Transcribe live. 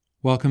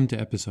Welcome to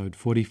episode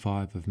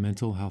 45 of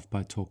Mental Health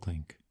by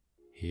TalkLink.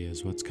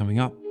 Here's what's coming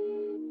up.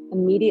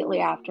 Immediately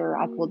after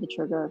I pulled the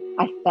trigger,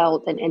 I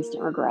felt an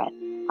instant regret.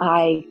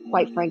 I,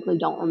 quite frankly,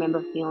 don't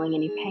remember feeling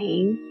any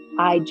pain.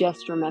 I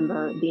just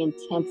remember the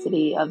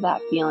intensity of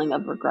that feeling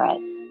of regret.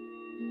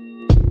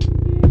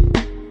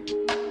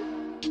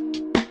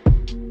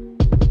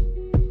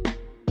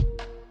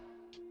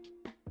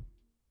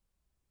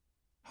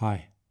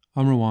 Hi,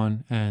 I'm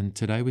Rowan, and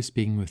today we're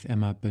speaking with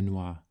Emma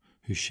Benoit,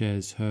 who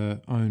shares her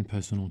own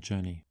personal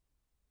journey.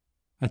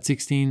 At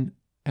 16,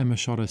 Emma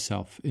shot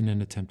herself in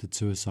an attempted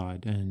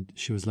suicide and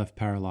she was left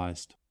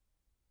paralyzed.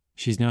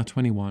 She's now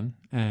 21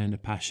 and a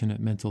passionate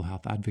mental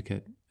health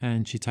advocate,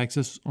 and she takes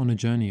us on a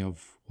journey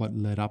of what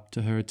led up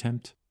to her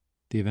attempt,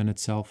 the event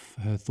itself,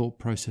 her thought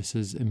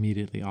processes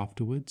immediately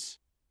afterwards,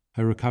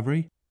 her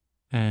recovery,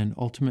 and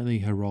ultimately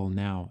her role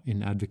now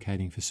in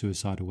advocating for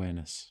suicide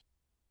awareness.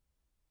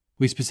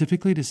 We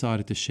specifically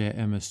decided to share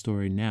Emma's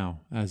story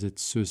now as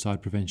it's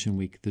Suicide Prevention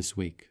Week this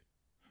week.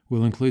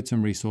 We'll include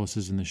some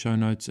resources in the show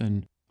notes,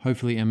 and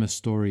hopefully Emma's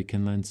story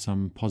can lend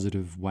some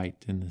positive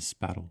weight in this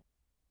battle.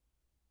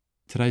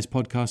 Today's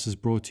podcast is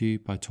brought to you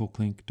by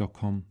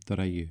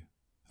talklink.com.au,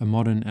 a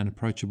modern and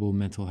approachable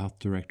mental health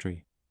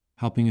directory,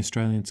 helping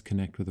Australians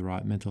connect with the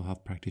right mental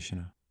health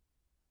practitioner.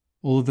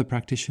 All of the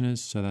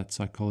practitioners, so that's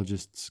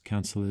psychologists,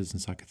 counsellors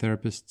and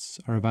psychotherapists,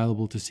 are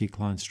available to see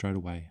clients straight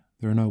away.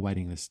 There are no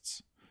waiting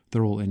lists.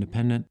 They're all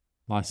independent,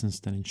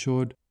 licensed and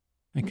insured,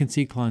 and can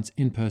see clients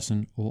in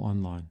person or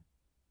online.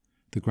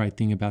 The great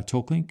thing about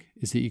TalkLink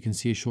is that you can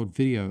see a short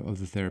video of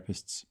the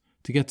therapists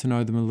to get to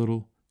know them a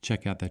little,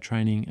 check out their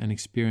training and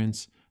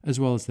experience,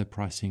 as well as their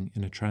pricing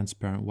in a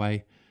transparent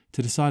way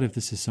to decide if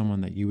this is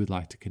someone that you would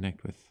like to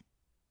connect with.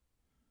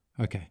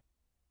 Okay,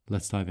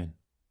 let's dive in.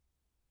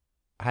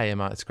 Hey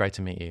Emma, it's great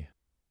to meet you.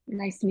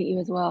 Nice to meet you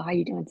as well. How are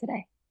you doing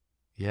today?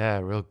 Yeah,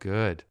 real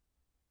good.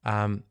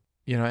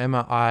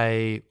 Emma,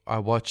 I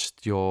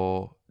watched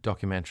your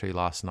documentary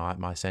last night,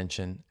 My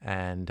Ascension,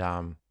 and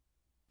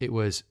it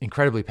was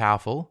incredibly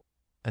powerful.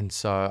 And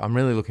so I'm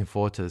really looking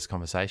forward to this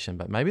conversation.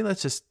 But maybe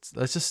let's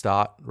just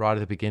start right at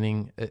the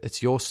beginning.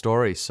 It's your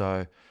story,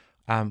 so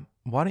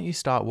why don't you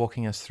start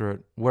walking us through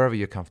it wherever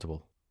you're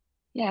comfortable?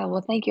 Yeah,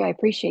 well, thank you. I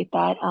appreciate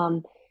that.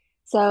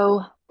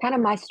 So kind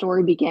of my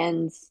story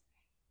begins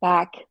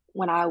back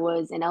when I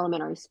was in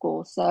elementary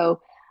school.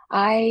 So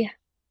I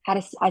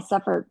I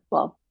suffered,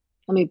 well,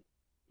 let me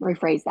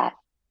rephrase that.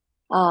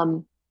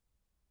 Um,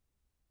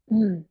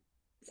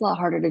 it's a lot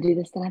harder to do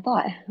this than I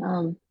thought.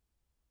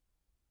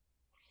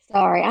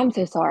 Sorry, I'm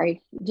so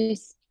sorry.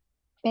 Just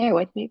bear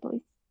with me,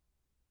 please.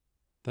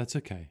 That's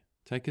okay.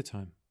 Take your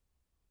time.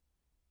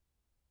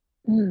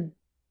 Mm,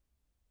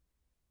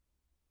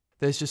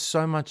 There's just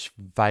so much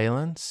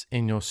valence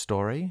in your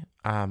story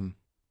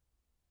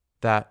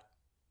that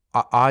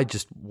I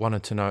just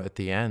wanted to know at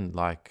the end,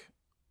 like,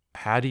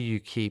 how do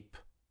you keep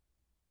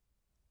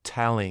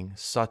telling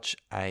such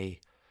a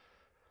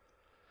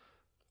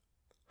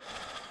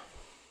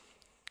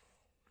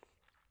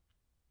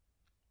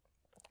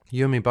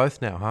you and me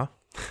both now,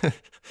 huh?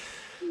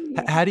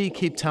 How do you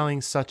keep telling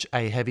such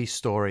a heavy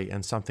story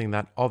and something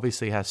that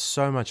obviously has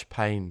so much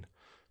pain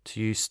to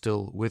you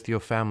still with your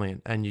family,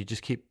 and you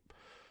just keep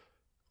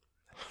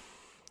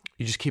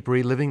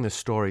reliving the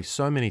story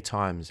so many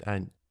times,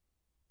 and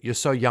you're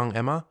so young,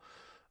 Emma.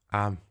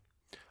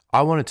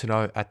 I wanted to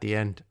know at the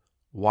end,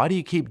 why do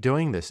you keep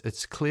doing this?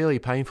 It's clearly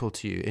painful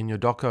to you. In your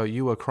doco,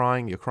 you were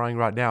crying. You're crying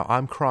right now.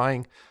 I'm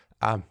crying.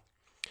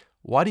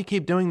 Why do you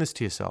keep doing this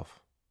to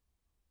yourself?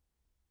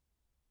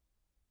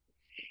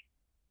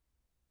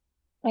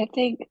 I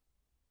think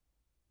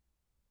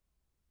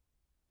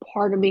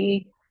part of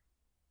me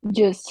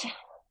just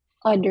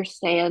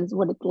understands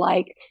what it's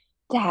like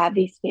to have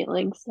these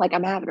feelings like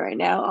I'm having right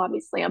now.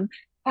 Obviously, I'm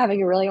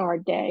having a really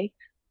hard day.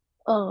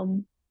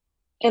 Um,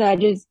 and I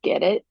just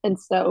get it. And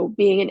so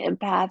being an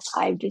empath,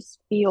 I just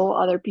feel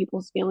other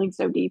people's feelings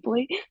so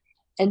deeply.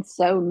 And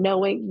so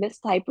knowing this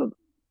type of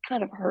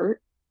kind of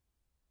hurt,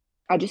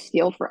 I just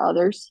feel for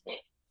others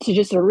to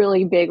just a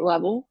really big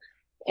level.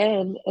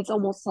 And it's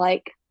almost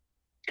like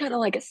kind of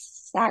like a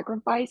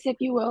sacrifice, if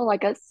you will,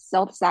 like a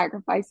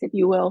self-sacrifice, if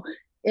you will,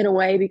 in a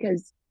way,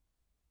 because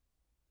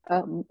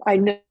I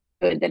know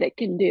that it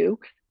can do.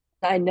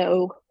 I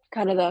know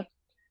kind of the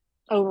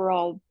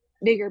overall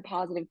bigger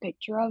positive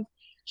picture of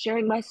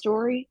sharing my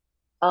story.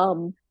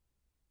 Um,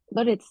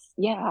 but it's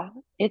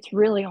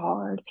really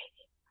hard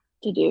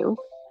to do.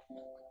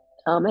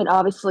 And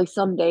obviously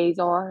some days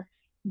are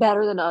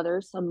better than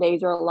others. Some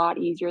days are a lot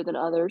easier than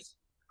others.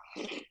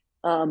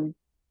 Um,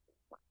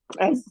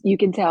 as you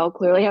can tell,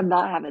 clearly I'm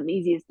not having the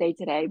easiest day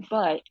today,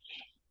 but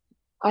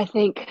I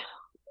think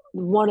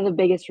one of the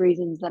biggest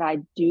reasons that I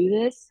do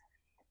this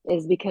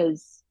is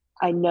because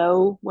I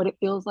know what it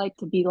feels like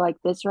to be like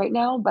this right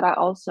now, but I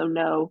also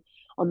know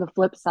on the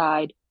flip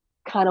side,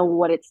 kind of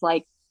what it's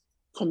like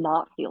to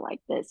not feel like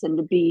this and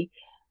to be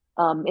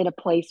in a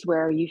place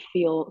where you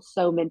feel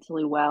so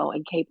mentally well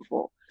and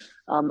capable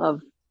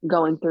of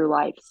going through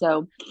life.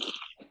 So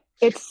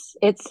it's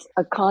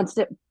a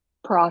constant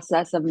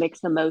process of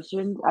mixed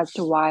emotions as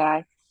to why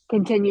I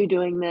continue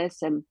doing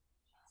this and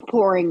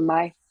pouring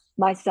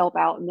myself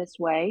out in this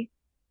way.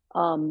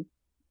 Um,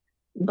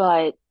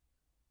 but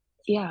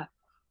yeah,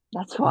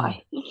 that's Mm.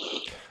 why.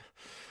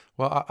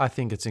 Well, I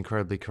think it's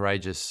incredibly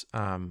courageous,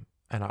 and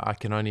I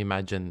can only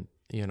imagine,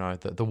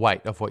 the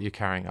weight of what you're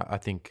carrying. I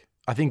think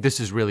this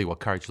is really what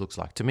courage looks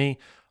like to me.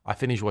 I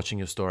finished watching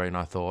your story, and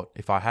I thought,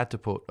 if I had to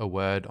put a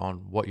word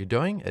on what you're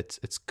doing,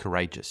 it's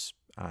courageous,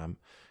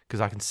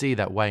 because I can see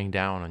that weighing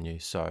down on you.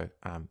 So,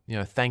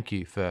 thank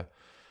you for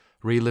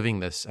reliving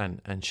this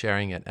and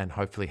sharing it, and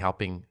hopefully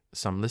helping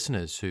some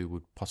listeners who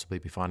would possibly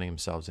be finding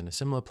themselves in a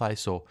similar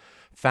place, or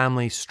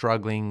families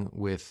struggling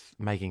with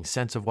making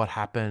sense of what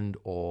happened,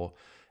 or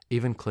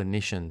even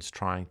clinicians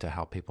trying to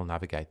help people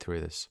navigate through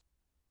this.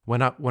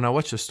 When I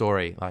watch the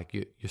story, like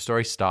your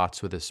story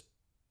starts with this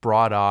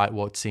bright-eyed,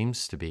 what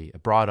seems to be a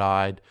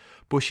bright-eyed,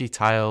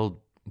 bushy-tailed,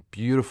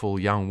 beautiful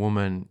young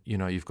woman.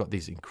 You've got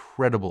these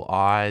incredible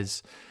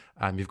eyes.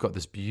 You've got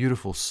this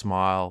beautiful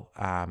smile.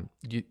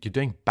 You're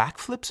doing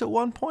backflips at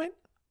one point.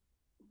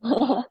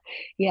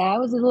 Yeah, I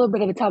was a little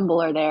bit of a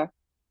tumbler there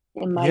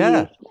in my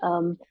Yeah.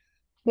 youth.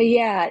 But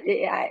yeah,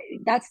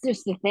 that's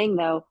just the thing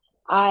though.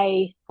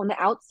 On the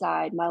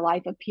outside, my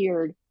life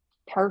appeared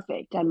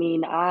perfect. I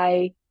mean,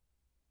 I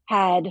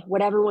had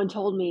what everyone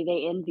told me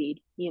they envied,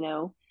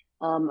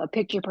 a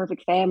picture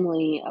perfect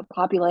family, a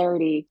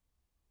popularity,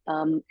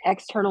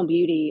 external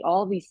beauty,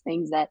 all these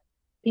things that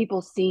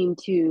people seem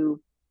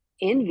to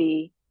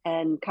envy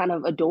and kind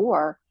of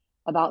adore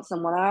about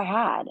someone I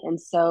had.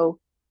 And so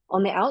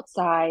on the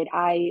outside,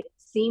 I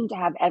seem to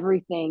have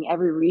everything,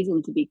 every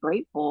reason to be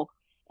grateful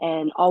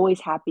and always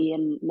happy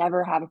and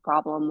never have a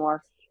problem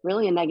or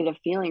really a negative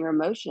feeling or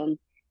emotion.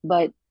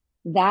 But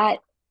that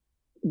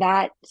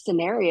that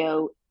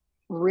scenario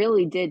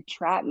really did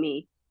trap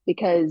me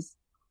because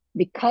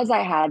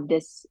I had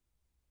this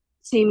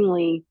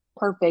seemingly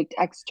perfect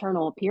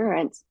external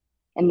appearance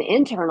and the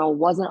internal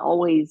wasn't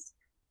always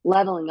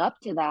leveling up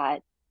to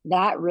that.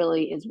 That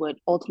really is what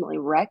ultimately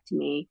wrecked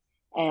me,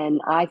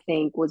 and I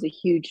think was a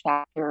huge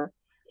factor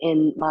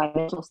in my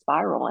mental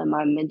spiral and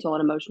my mental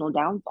and emotional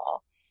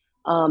downfall.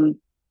 um,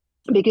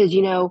 because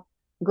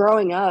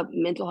growing up,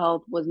 mental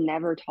health was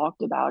never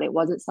talked about. It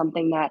wasn't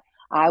something that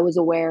I was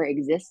aware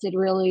existed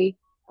really.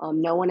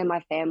 No one in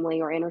my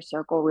family or inner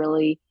circle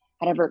really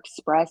had ever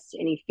expressed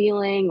any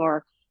feeling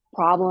or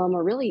problem,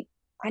 or really,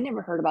 I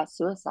never heard about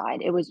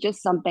suicide. It was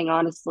just something,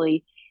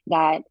 honestly,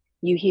 that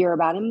you hear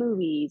about in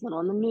movies and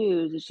on the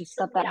news. It's just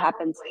stuff that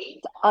happens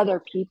to other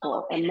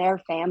people and their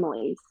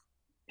families.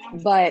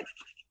 But,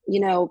 you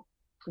know,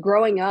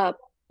 growing up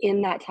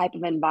in that type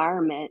of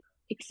environment,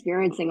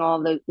 experiencing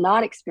all those,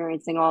 not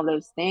experiencing all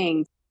those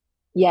things,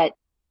 yet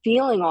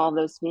feeling all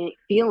those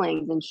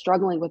feelings and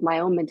struggling with my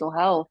own mental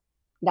health,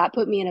 that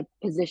put me in a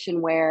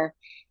position where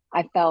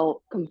I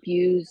felt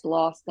confused,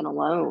 lost, and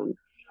alone.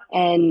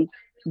 And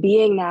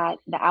being that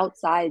the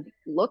outside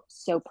looked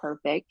so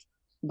perfect,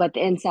 but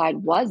the inside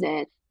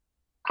wasn't,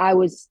 I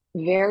was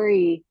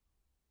very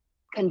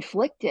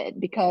conflicted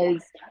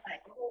because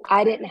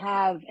I didn't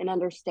have an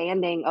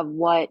understanding of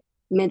what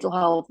mental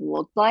health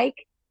looked like.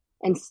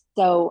 And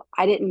so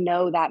I didn't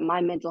know that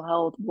my mental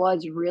health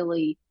was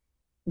really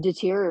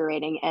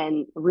deteriorating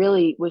and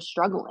really was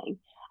struggling.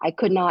 I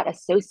could not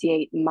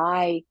associate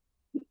my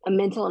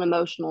mental and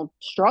emotional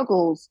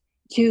struggles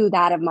to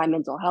that of my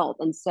mental health.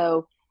 And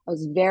so I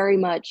was very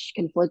much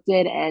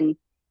conflicted and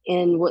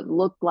in what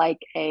looked like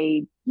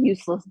a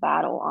useless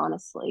battle,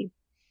 honestly.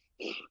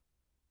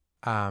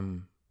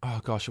 Oh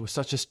gosh,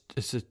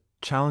 it's a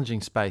challenging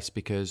space,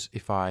 because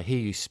if I hear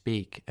you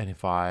speak, and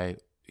if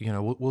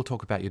we'll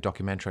talk about your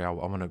documentary. I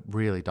want to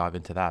really dive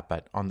into that.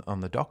 But on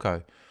the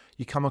doco,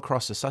 you come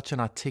across as such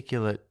an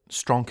articulate,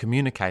 strong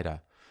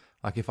communicator.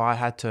 Like, if I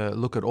had to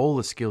look at all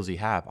the skills you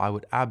have, I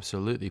would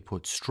absolutely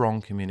put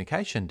strong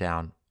communication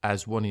down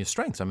as one of your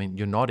strengths. I mean,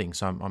 you're nodding,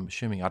 so I'm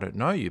assuming I don't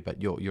know you,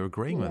 but you're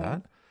agreeing with Yeah.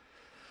 that.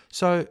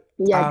 So,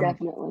 Yeah, um,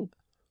 definitely.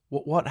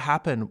 what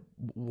happened?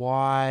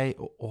 Why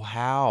or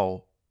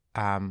how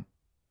um,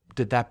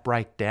 did that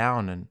break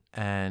down?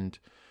 And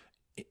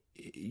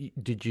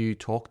did you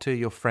talk to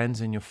your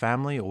friends and your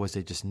family, or was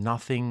there just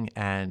nothing?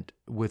 And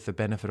with the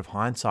benefit of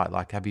hindsight,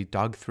 like, have you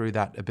dug through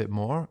that a bit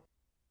more?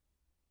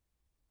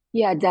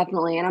 Yeah,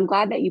 definitely. And I'm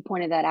glad that you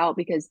pointed that out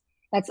because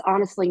that's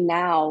honestly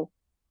now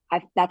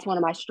that's one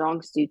of my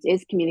strong suits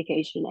is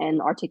communication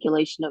and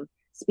articulation of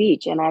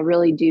speech. And I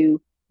really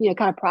do,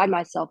 kind of pride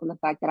myself in the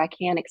fact that I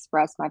can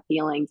express my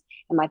feelings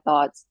and my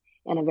thoughts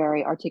in a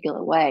very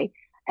articulate way.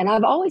 And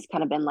I've always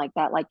kind of been like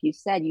that, like you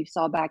said, you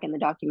saw back in the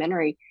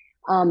documentary.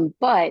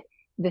 But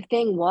the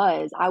thing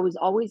was, I was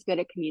always good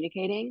at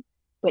communicating,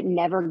 but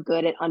never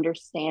good at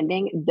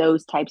understanding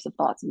those types of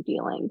thoughts and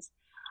feelings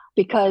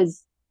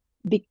because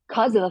of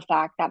the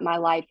fact that my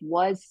life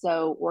was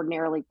so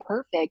ordinarily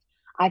perfect,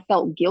 I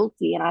felt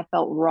guilty and I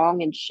felt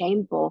wrong and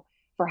shameful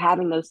for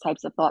having those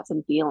types of thoughts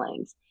and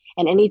feelings.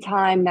 And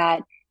anytime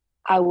that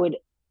I would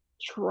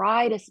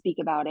try to speak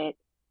about it,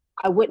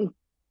 I wouldn't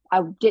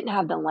I didn't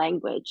have the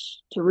language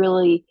to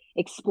really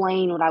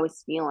explain what I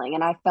was feeling.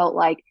 And I felt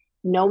like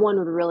no one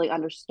would really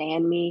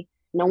understand me.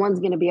 No one's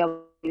going to be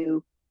able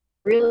to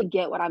really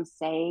get what I'm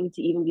saying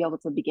to even be able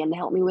to begin to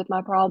help me with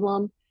my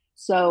problem.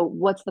 So,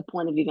 what's the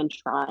point of even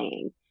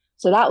trying?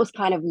 So, that was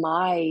kind of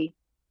my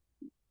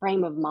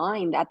frame of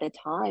mind at the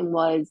time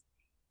was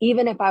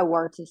even if I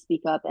were to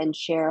speak up and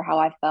share how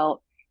I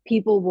felt,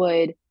 people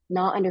would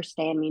not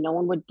understand me. No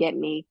one would get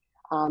me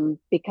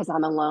because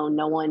I'm alone.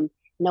 No one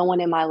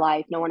in my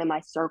life, no one in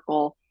my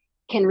circle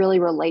can really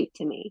relate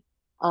to me.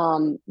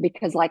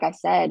 Because, like I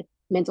said,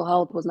 mental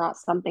health was not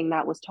something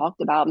that was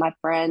talked about. My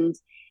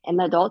friends and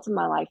the adults in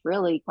my life,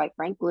 really, quite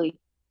frankly,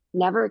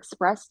 never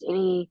expressed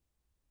any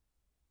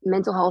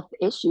mental health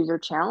issues or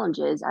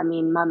challenges. I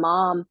mean, my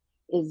mom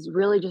is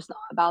really just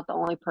about the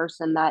only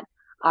person that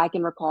I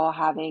can recall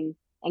having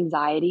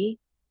anxiety.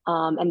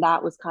 And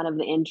that was kind of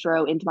the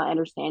intro into my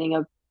understanding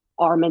of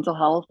our mental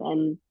health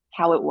and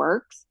how it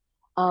works.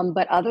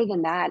 But other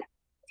than that,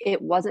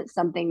 it wasn't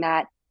something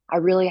that I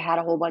really had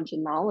a whole bunch of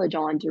knowledge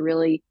on to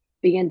really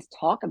begin to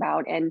talk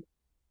about. And,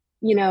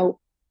 you know,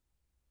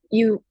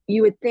 you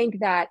would think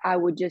that I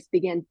would just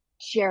begin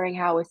sharing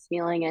how I was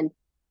feeling and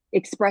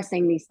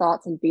expressing these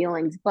thoughts and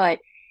feelings. But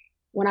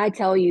when I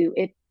tell you,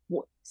 if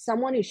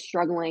someone who's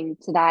struggling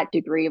to that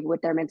degree of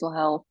with their mental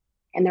health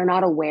and they're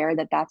not aware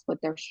that that's what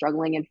they're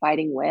struggling and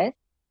fighting with,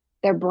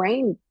 their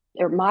brain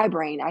or my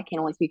brain, I can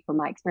only speak from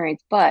my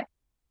experience, but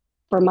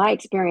for my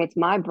experience,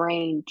 my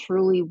brain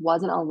truly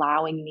wasn't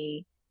allowing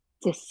me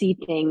to see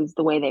things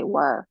the way they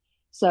were.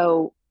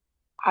 So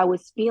I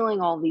was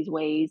feeling all these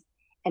ways.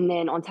 And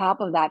then on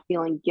top of that,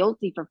 feeling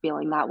guilty for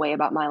feeling that way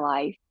about my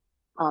life,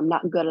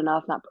 not good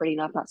enough, not pretty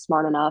enough, not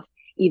smart enough,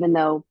 even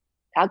though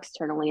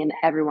externally and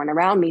everyone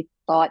around me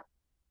thought,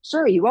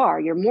 sure, you are,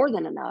 you're more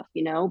than enough,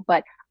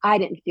 but I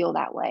didn't feel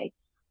that way.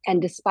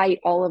 And despite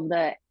all of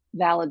the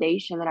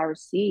validation that I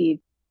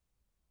received,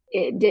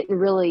 it didn't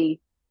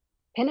really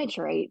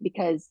penetrate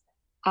because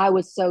I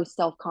was so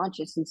self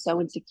conscious and so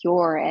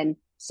insecure and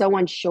so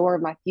unsure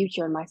of my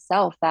future and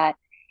myself that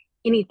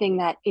anything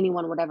that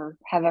anyone would ever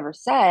have ever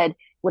said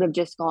would have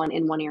just gone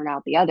in one ear and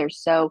out the other.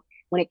 So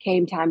when it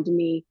came time to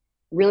me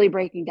really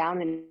breaking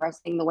down and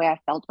expressing the way I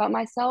felt about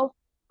myself,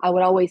 I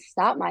would always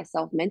stop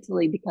myself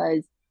mentally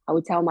because I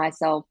would tell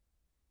myself,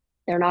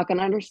 they're not going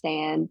to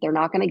understand. They're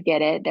not going to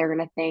get it. They're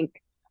going to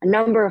think a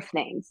number of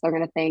things. They're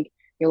going to think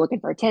you're looking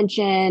for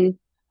attention.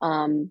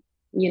 Um,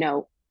 you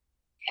know,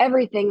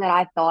 everything that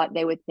I thought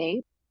they would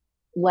think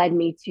led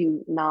me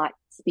to not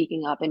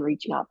speaking up and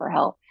reaching out for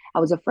help. I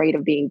was afraid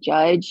of being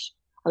judged.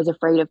 I was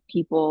afraid of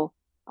people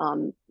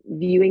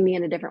viewing me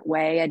in a different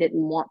way. I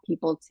didn't want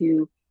people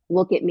to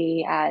look at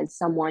me as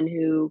someone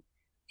who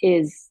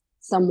is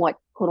somewhat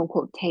quote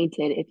unquote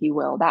tainted, if you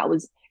will. That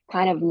was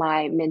kind of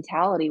my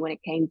mentality when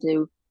it came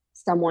to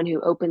someone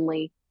who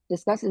openly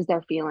discusses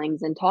their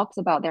feelings and talks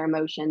about their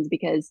emotions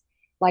because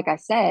like I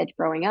said,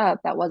 growing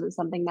up, that wasn't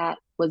something that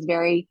was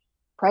very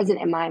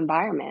present in my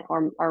environment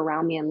or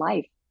around me in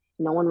life.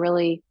 No one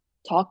really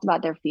talked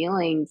about their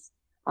feelings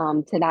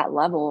to that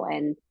level.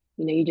 And,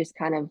 you just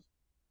kind of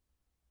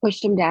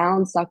pushed them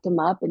down, sucked them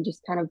up, and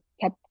just kind of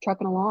kept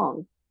trucking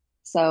along.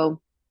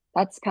 So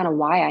that's kind of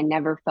why I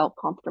never felt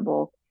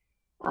comfortable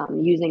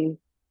using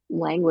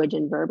language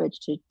and verbiage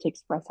to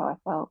express how I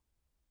felt.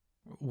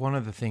 One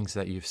of the things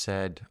that you've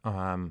said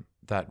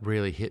that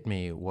really hit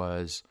me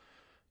was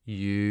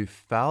you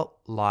felt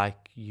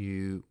like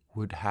you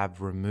would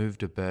have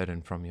removed a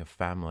burden from your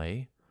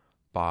family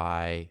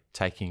by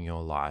taking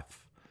your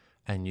life,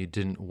 and you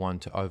didn't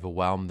want to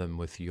overwhelm them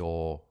with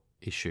your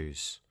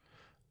issues.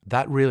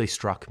 That really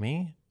struck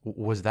me.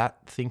 Was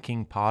that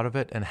thinking part of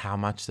it, and how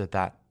much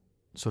that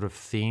sort of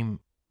theme?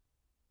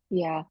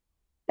 Yeah,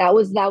 that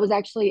was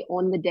actually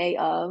on the day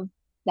of.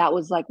 That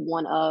was like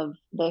one of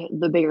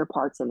the bigger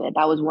parts of it.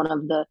 That was one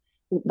of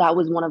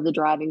the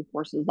driving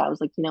forces. That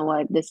was like, you know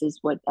what, this is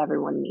what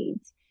everyone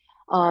needs.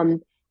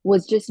 Um,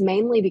 was just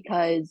mainly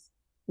because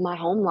my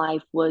home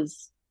life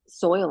was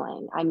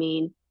soiling. I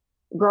mean,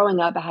 growing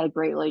up, I had a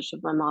great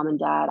relationship with my mom and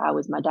dad. I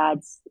was my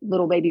dad's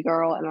little baby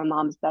girl and my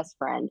mom's best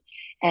friend.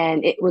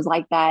 And it was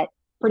like that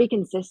pretty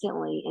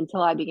consistently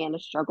until I began to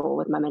struggle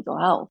with my mental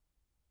health.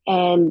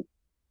 And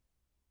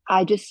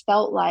I just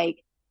felt like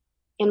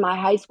in my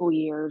high school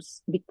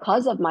years,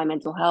 because of my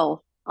mental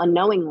health,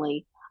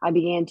 unknowingly, I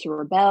began to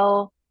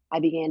rebel. I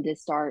began to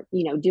start,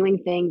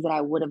 doing things that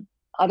I would have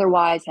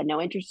otherwise had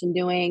no interest in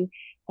doing,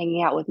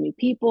 hanging out with new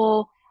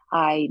people.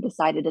 I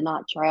decided to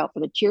not try out for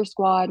the cheer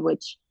squad,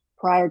 which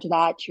prior to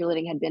that,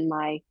 cheerleading had been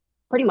my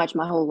pretty much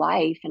my whole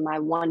life and my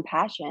one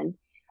passion.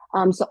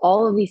 So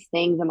all of these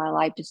things in my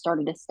life just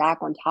started to stack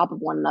on top of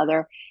one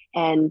another.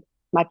 And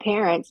my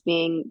parents,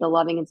 being the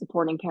loving and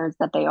supporting parents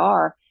that they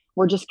are,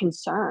 were just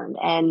concerned.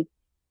 And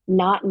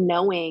not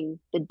knowing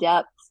the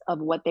depths of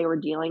what they were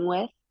dealing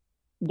with,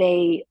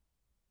 they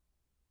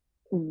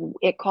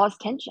it caused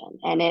tension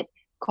and it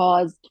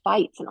caused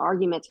fights and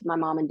arguments with my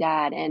mom and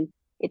dad. And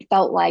it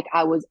felt like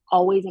I was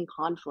always in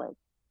conflict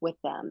with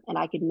them and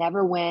I could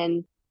never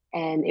win.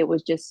 And it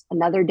was just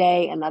another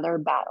day, another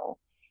battle.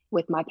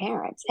 with my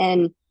parents.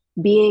 And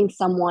being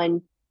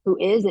someone who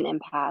is an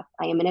empath,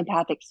 I am an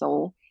empathic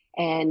soul.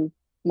 And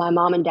my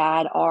mom and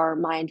dad are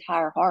my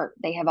entire heart.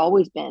 They have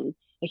always been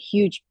a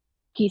huge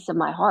piece of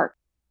my heart.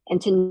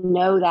 And to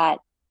know that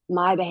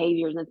my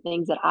behaviors and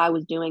things that I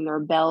was doing, the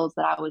rebels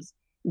that I was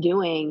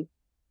doing,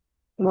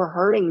 were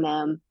hurting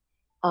them,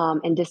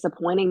 and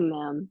disappointing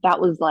them, that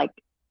was like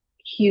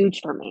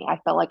huge for me. I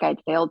felt like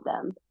I'd failed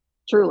them.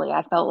 Truly,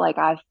 I felt like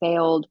I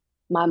failed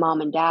my mom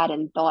and dad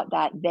and thought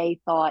that they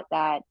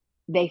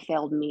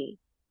failed me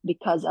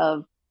because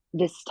of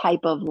this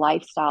type of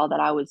lifestyle that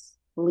I was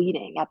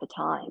leading at the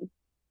time.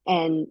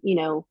 And,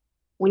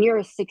 when you're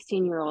a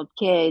 16-year-old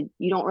kid,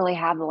 you don't really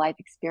have the life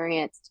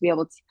experience to be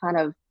able to kind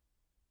of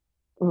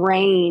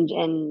range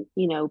and,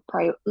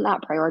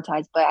 not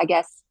prioritize, but I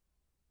guess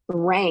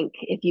rank,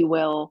 if you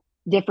will,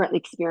 different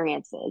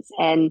experiences.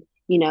 And,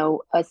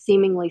 a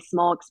seemingly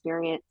small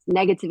experience,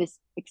 negative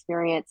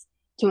experience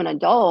to an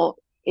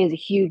adult is a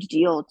huge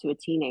deal to a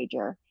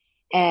teenager.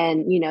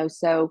 And,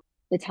 so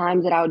the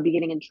times that I would be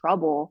getting in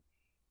trouble,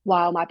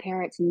 while my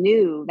parents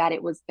knew that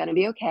it was going to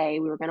be okay,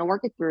 we were going to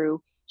work it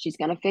through, she's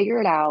going to figure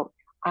it out,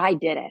 I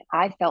didn't.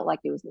 I felt like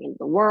it was the end of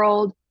the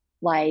world.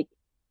 Like,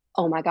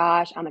 oh my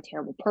gosh, I'm a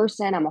terrible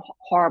person. I'm a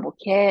horrible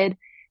kid.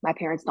 My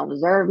parents don't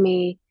deserve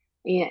me.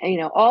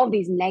 All of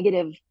these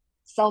negative,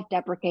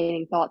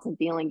 self-deprecating thoughts and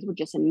feelings would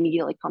just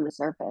immediately come to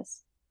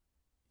surface.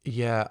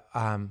 Yeah,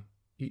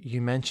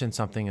 you mentioned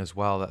something as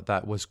well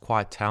that was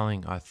quite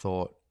telling, I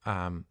thought.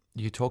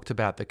 You talked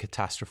about the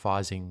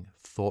catastrophizing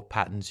thought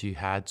patterns you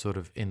had sort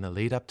of in the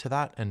lead up to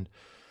that. And,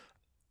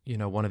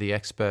 one of the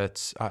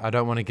experts, I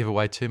don't want to give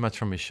away too much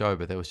from his show,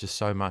 but there was just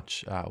so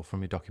much, or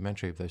from your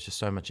documentary, there was just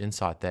so much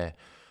insight there.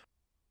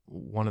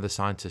 One of the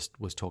scientists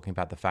was talking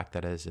about the fact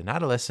that as an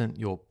adolescent,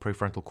 your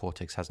prefrontal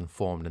cortex hasn't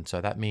formed. And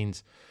so that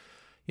means,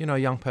 a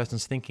young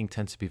person's thinking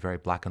tends to be very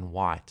black and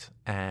white.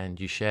 And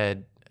you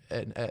shared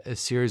a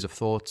series of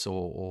thoughts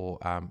or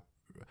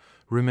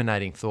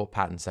ruminating thought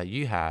patterns that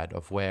you had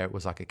of where it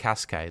was like a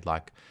cascade,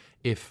 like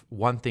if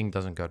one thing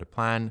doesn't go to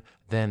plan,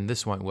 then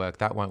this won't work,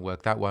 that won't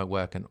work, that won't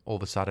work. And all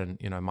of a sudden,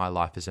 my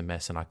life is a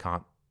mess and I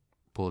can't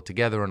pull it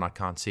together and I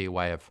can't see a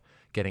way of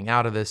getting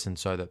out of this. And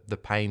so the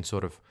pain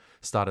sort of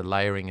started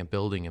layering and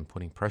building and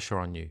putting pressure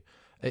on you.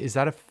 Is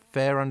that a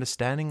fair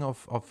understanding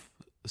of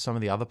some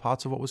of the other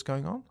parts of what was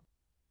going on?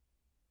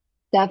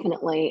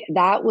 Definitely.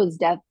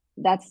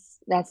 That's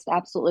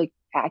absolutely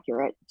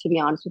accurate, to be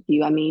honest with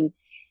you. I mean,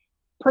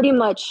 pretty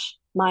much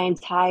my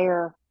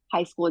entire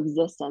high school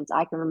existence,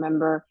 I can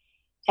remember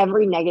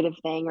every negative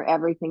thing or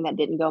everything that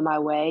didn't go my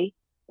way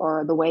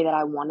or the way that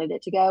I wanted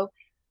it to go,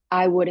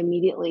 I would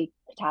immediately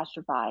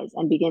catastrophize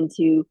and begin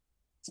to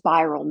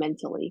spiral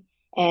mentally.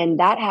 And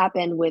that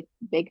happened with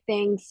big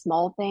things,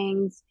 small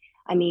things.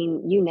 I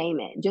mean, you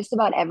name it. Just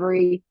about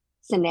every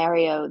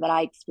scenario that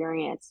I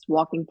experienced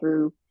walking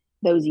through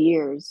those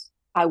years,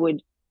 I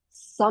would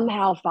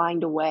somehow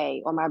find a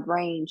way, or my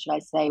brain, should I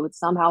say, would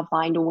somehow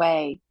find a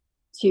way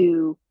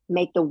to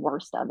make the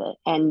worst of it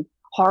and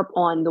harp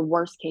on the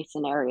worst case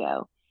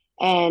scenario.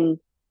 And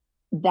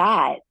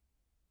that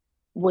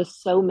was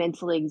so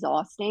mentally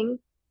exhausting,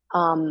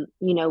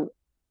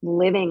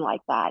 living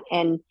like that.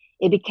 And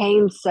it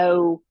became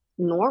so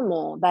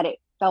normal that it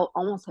felt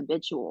almost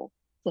habitual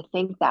to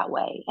think that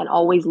way and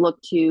always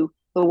look to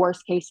the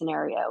worst case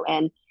scenario.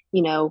 And,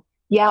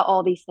 yeah,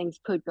 all these things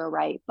could go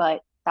right,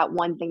 but that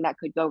one thing that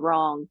could go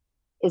wrong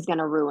is going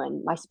to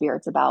ruin my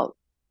spirits about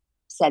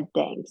said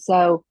thing.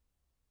 So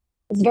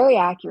it's very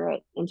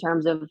accurate in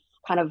terms of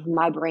kind of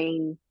my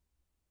brain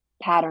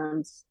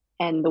patterns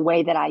and the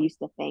way that I used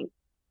to think,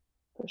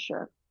 for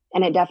sure.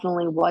 And it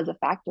definitely was a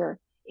factor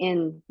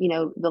in,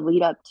 the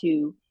lead up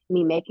to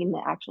me making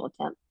the actual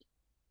attempt.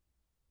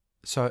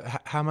 So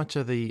how much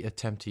of the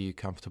attempt are you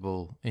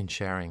comfortable in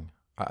sharing?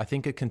 I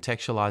think it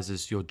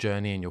contextualizes your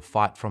journey and your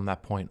fight from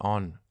that point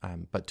on.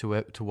 But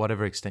to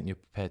whatever extent you're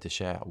prepared to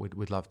share,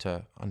 we'd love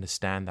to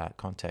understand that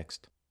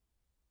context.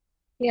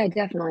 Yeah,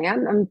 definitely.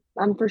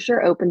 I'm for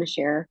sure open to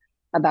share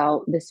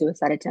about the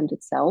suicide attempt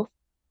itself,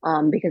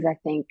 because I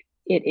think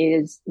it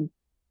is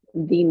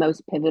the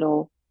most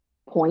pivotal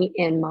point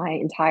in my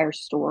entire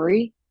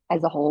story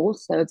as a whole.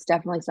 So it's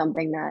definitely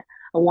something that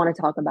I want to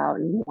talk about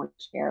and want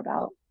to share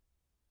about.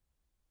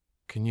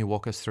 Can you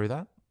walk us through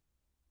that?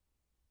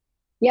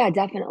 Yeah,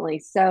 definitely.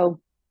 So,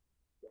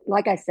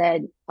 like I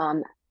said,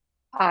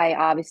 I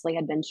obviously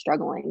had been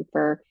struggling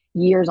for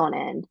years on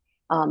end,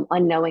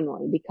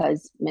 unknowingly,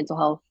 because mental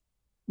health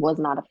was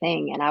not a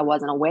thing. And I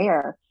wasn't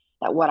aware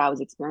that what I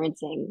was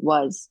experiencing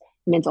was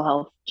mental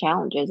health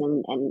challenges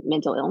and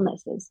mental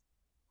illnesses.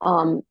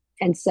 Um,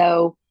 and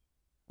so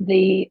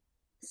the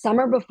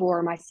summer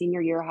before my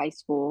senior year of high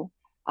school,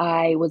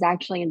 I was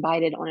actually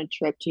invited on a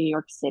trip to New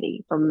York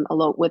City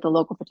with a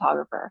local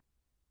photographer.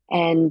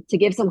 And to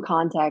give some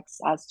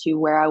context as to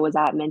where I was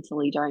at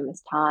mentally during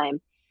this time,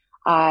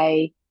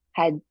 I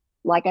had,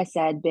 like I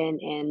said, been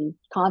in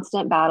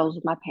constant battles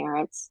with my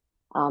parents,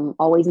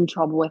 always in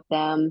trouble with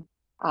them.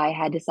 I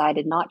had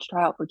decided not to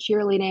try out for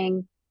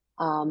cheerleading.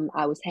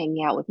 I was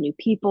hanging out with new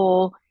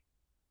people,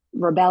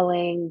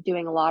 rebelling,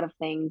 doing a lot of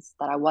things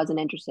that I wasn't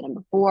interested in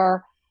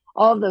before.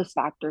 All of those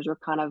factors were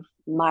kind of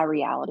my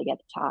reality at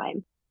the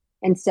time.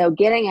 And so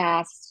getting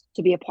asked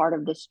to be a part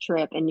of this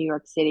trip in New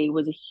York City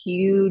was a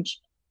huge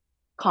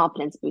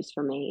confidence boost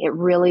for me. It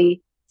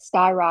really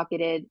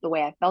skyrocketed the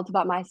way I felt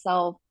about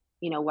myself,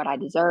 what I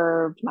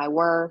deserved, my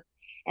worth,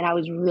 and I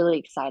was really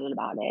excited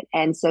about it.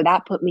 And so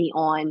that put me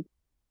on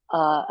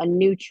a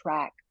new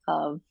track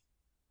of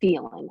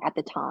feeling at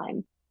the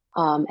time.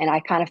 And I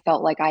kind of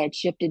felt like I had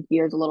shifted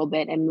gears a little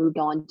bit and moved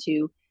on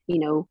to,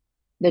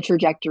 the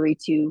trajectory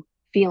to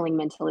feeling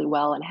mentally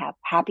well and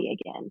happy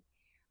again.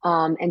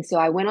 And so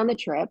I went on the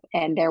trip,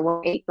 and there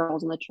were 8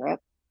 girls on the trip.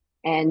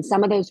 And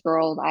some of those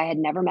girls I had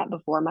never met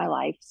before in my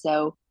life.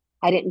 So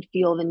I didn't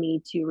feel the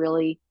need to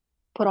really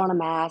put on a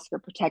mask or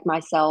protect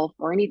myself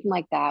or anything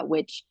like that,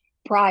 which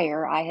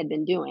prior I had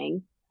been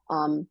doing.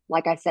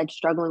 Like I said,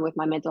 struggling with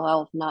my mental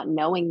health, not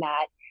knowing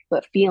that,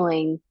 but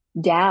feeling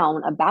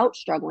down about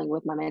struggling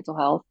with my mental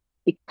health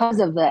because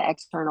of the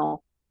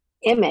external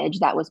image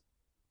that was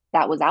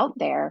out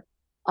there.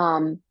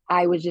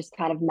 I was just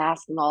kind of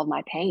masking all of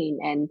my pain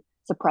and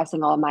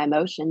suppressing all of my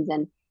emotions.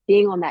 And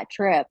being on that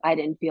trip, I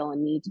didn't feel a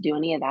need to do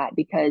any of that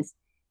because,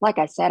 like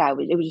I said,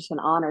 it was just an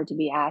honor to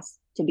be asked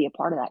to be a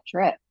part of that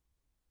trip.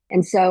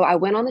 And so I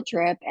went on the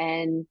trip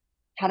and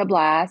had a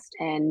blast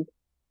and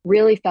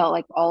really felt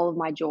like all of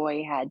my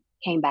joy had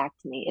came back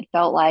to me. It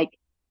felt like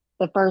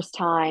the first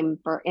time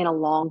for in a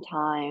long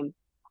time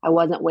I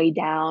wasn't weighed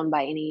down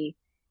by any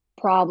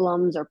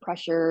problems or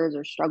pressures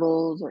or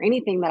struggles or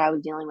anything that I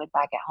was dealing with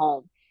back at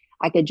home.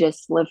 I could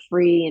just live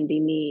free and be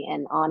me.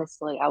 And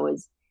honestly,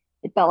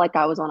 it felt like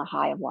I was on a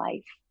high of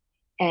life.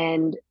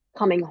 And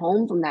coming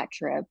home from that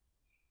trip,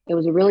 it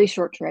was a really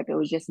short trip. It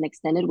was just an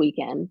extended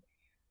weekend.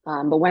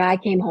 But when I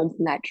came home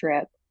from that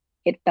trip,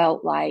 it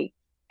felt like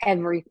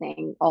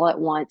everything all at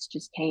once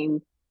just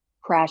came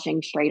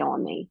crashing straight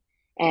on me.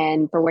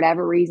 And for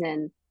whatever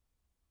reason,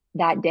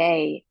 that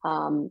day,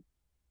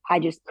 I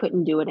just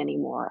couldn't do it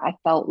anymore. I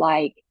felt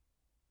like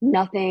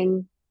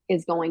nothing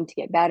is going to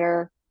get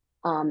better.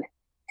 Um,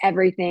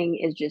 Everything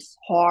is just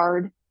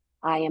hard.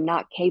 I am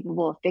not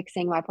capable of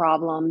fixing my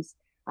problems.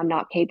 I'm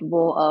not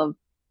capable of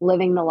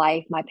living the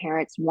life my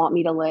parents want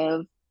me to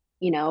live.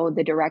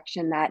 The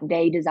direction that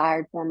they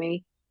desired for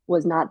me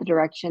was not the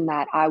direction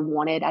that I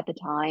wanted at the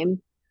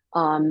time.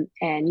 And,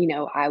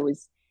 I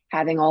was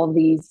having all of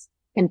these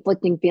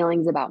conflicting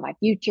feelings about my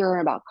future,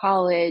 about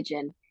college,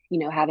 and,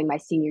 having my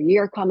senior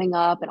year coming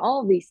up. And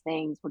all of these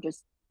things were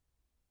just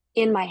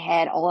in my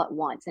head all at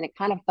once. And it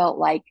kind of felt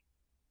like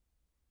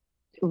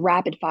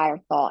rapid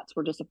fire thoughts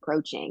were just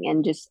approaching.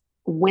 And just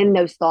when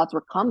those thoughts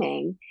were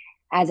coming,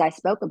 as I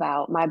spoke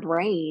about, my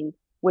brain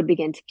would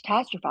begin to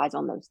catastrophize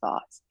on those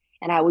thoughts.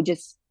 And I would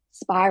just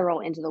spiral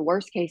into the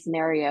worst case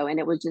scenario. And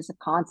it was just a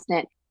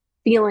constant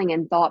feeling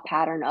and thought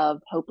pattern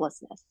of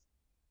hopelessness.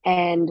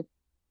 And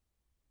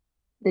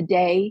the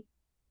day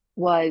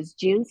was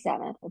June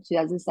 7th of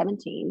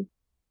 2017.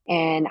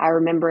 And I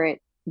remember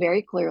it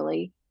very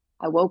clearly.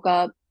 I woke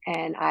up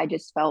and I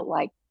just felt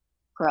like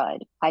crud.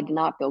 I did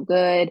not feel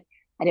good.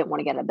 I didn't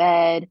want to get out of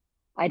bed.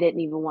 I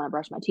didn't even want to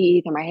brush my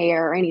teeth or my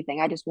hair or anything.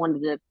 I just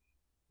wanted to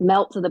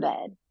melt to the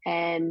bed.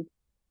 And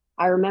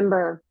I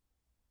remember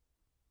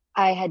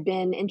I had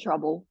been in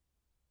trouble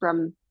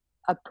from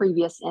a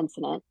previous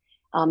incident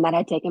that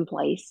had taken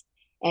place.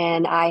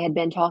 And I had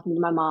been talking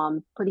to my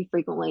mom pretty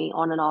frequently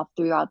on and off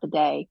throughout the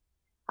day.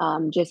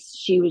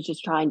 She was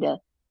just trying to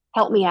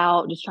help me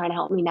out, just trying to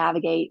help me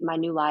navigate my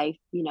new life,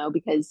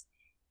 because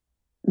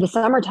the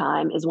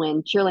summertime is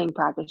when cheerleading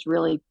practice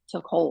really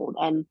took hold.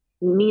 And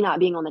me not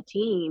being on the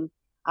team,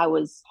 I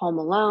was home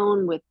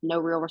alone with no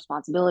real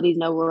responsibilities,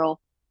 no real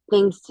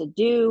things to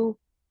do.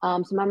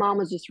 So my mom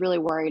was just really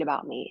worried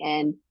about me.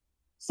 And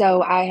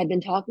so I had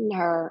been talking to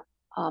her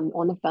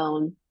on the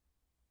phone.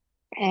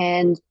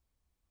 And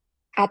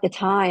at the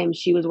time,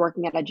 she was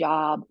working at a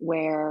job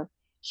where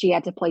she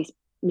had to place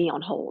me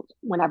on hold.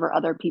 Whenever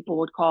other people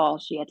would call,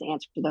 she had to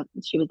answer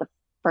she was the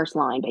first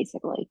line,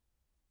 basically.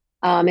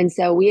 And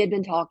so we had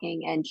been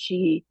talking, and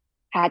she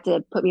had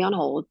to put me on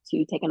hold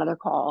to take another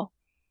call.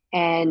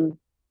 And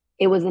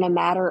it was in a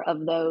matter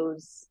of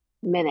those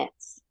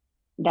minutes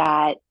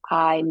that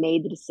I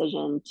made the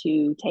decision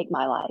to take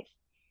my life.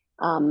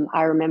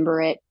 I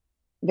remember it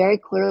very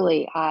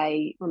clearly.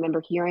 I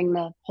remember hearing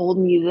the hold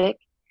music,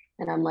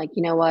 and I'm like,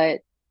 you know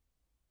what?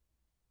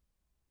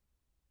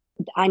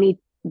 I need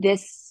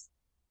this.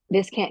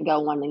 This can't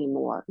go on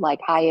anymore. Like,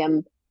 I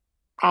am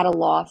at a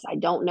loss. I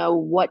don't know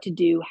what to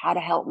do, how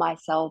to help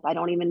myself. I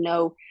don't even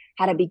know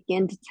how to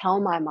begin to tell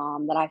my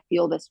mom that I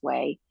feel this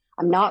way.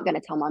 I'm not going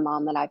to tell my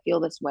mom that I feel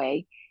this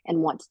way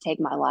and want to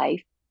take my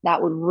life.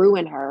 That would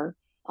ruin her.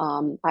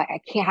 I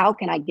can't, how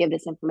can I give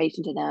this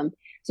information to them?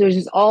 So it's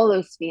just all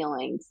those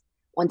feelings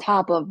on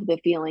top of the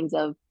feelings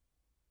of,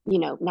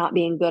 not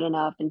being good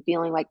enough and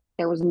feeling like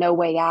there was no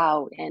way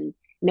out and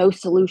no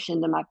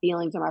solution to my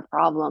feelings or my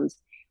problems.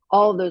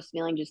 All of those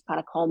feelings just kind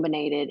of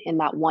culminated in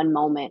that one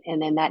moment.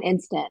 And in that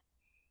instant,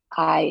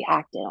 I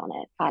acted on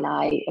it, and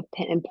I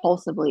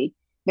impulsively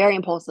very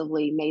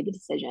impulsively made the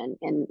decision.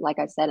 And like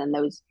I said, in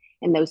those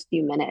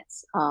few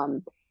minutes,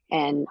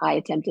 and I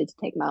attempted to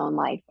take my own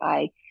life.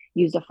 I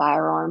used a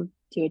firearm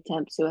to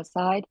attempt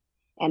suicide,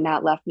 and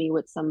that left me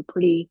with some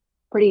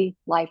pretty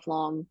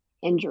lifelong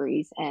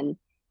injuries. And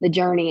the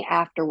journey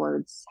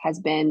afterwards has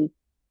been,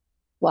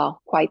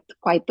 well, quite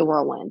the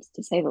whirlwind,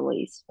 to say the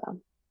least.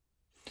 So.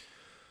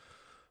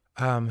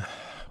 Um,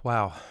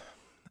 wow.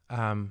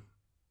 Um,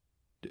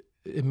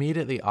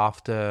 Immediately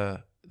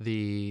after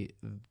the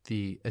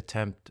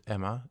attempt,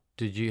 Emma,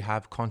 did you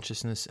have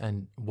consciousness,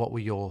 and what were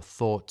your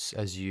thoughts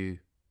as you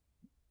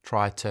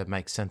tried to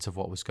make sense of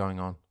what was going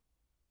on?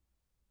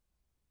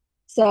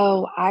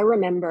 So I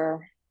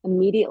remember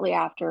immediately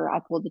after I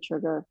pulled the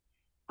trigger,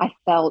 I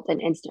felt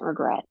an instant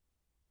regret.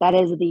 That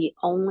is the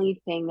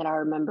only thing that I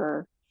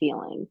remember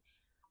feeling.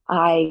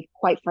 I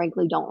quite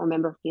frankly don't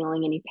remember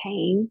feeling any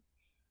pain,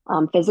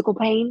 physical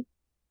pain.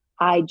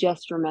 I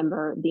just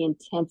remember the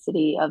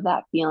intensity of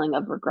that feeling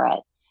of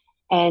regret.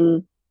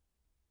 And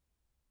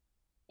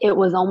it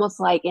was almost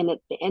like in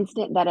the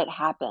instant that it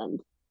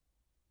happened,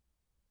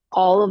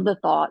 all of the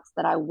thoughts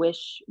that I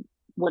wish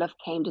would have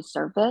came to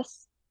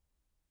surface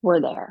were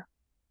there.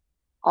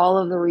 All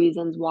of the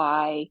reasons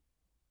why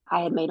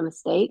I had made a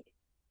mistake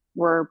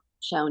were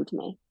shown to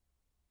me.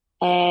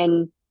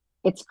 And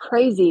it's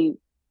crazy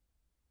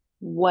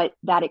what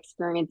that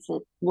experience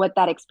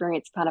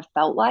kind of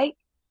felt like.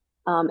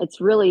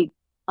 It's really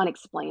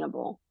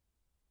unexplainable.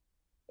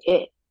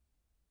 It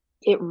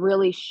it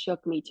really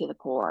shook me to the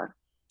core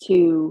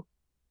to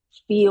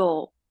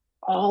feel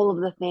all of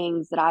the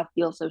things that I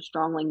feel so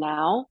strongly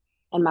now,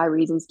 and my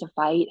reasons to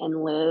fight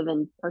and live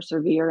and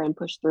persevere and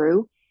push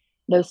through.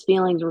 Those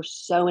feelings were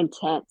so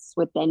intense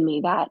within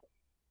me that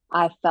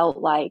I felt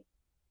like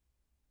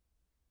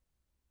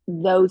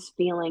those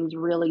feelings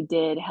really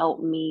did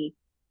help me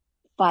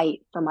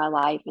fight for my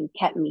life and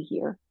kept me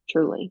here,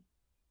 truly.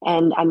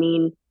 And I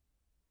mean,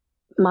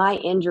 my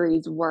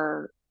injuries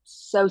were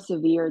so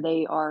severe,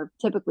 they are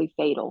typically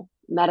fatal.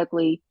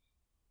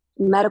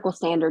 Medical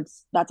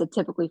standards, that's a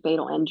typically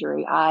fatal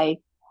injury. I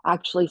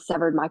actually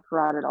severed my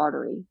carotid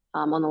artery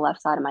on the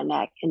left side of my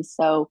neck. And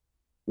so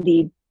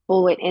the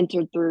bullet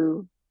entered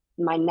through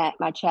my neck,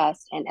 my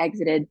chest, and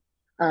exited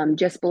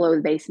just below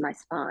the base of my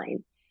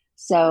spine.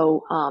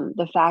 So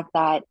the fact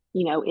that,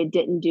 it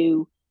didn't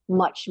do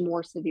much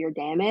more severe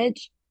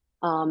damage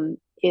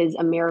is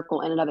a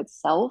miracle in and of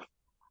itself.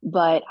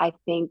 But I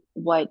think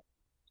what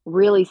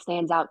really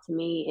stands out to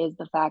me is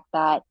the fact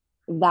that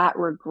that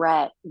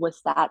regret was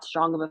that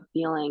strong of a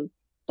feeling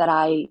that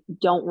I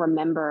don't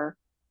remember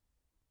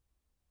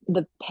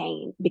the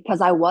pain,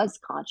 because I was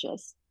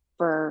conscious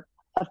for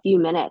a few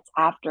minutes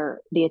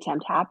after the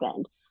attempt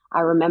happened. I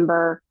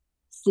remember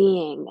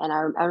seeing,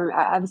 and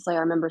obviously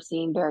I remember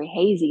seeing very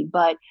hazy,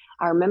 but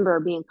I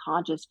remember being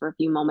conscious for a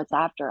few moments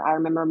after. I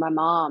remember my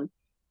mom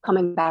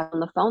coming back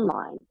on the phone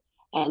line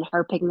and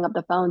her picking up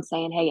the phone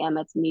saying, "Hey,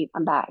 Emma, it's me,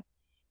 I'm back."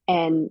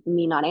 And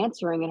me not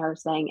answering and her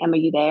saying, "Emma,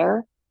 you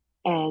there?"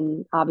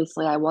 And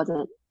obviously I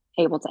wasn't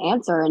able to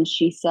answer. And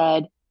she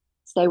said,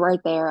 "Stay right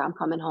there. I'm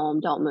coming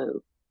home. Don't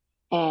move."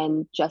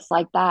 And just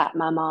like that,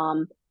 my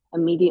mom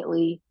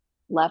immediately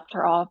left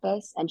her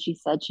office, and she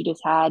said she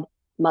just had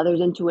mother's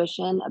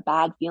intuition, a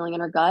bad feeling in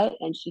her gut.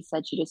 And she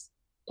said she just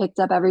picked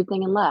up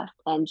everything and left.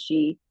 And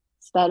she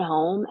sped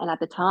home. And at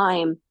the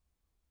time,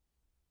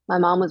 my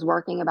mom was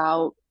working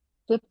about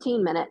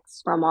 15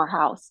 minutes from our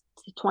house,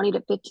 20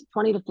 to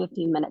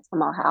 15 minutes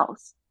from our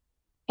house.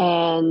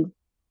 And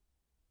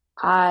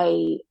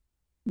I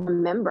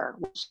remember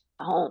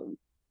home.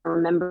 I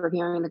remember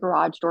hearing the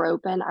garage door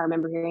open. I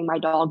remember hearing my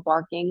dog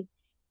barking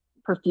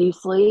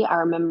profusely. I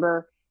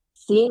remember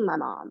seeing my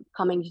mom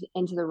coming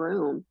into the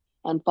room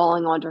and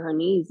falling onto her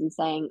knees and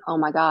saying, oh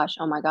my gosh,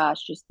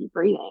 just keep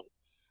breathing."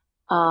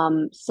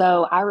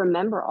 So I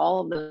remember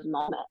all of those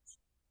moments,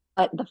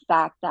 but the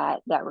fact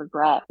that that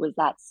regret was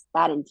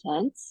that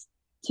intense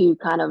to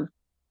kind of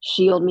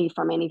shield me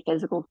from any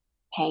physical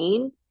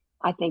pain,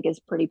 I think is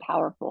pretty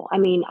powerful. I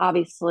mean,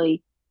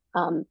 obviously,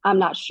 I'm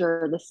not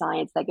sure the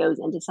science that goes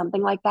into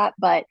something like that,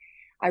 but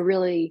I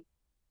really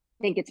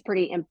think it's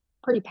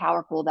pretty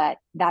powerful that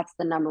that's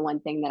the number one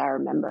thing that I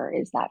remember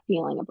is that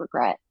feeling of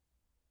regret.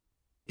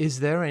 Is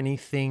there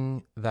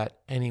anything that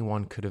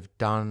anyone could have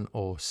done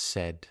or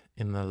said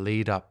in the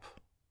lead up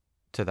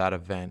to that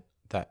event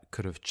that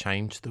could have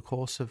changed the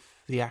course of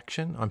the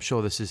action? I'm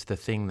sure this is the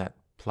thing that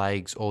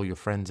plagues all your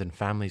friends and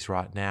families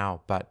right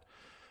now, but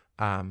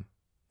I'm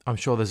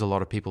sure there's a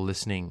lot of people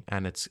listening,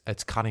 and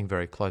it's cutting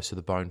very close to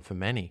the bone for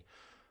many.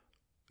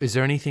 Is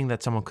there anything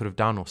that someone could have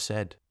done or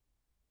said?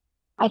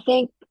 I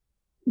think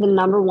the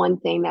number one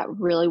thing that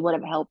really would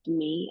have helped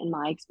me in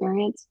my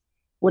experience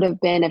would have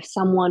been if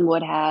someone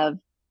would have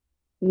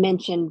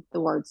mentioned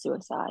the word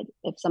suicide.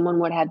 If someone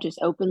would have just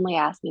openly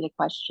asked me the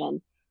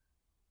question,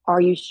 "Are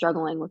you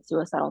struggling with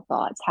suicidal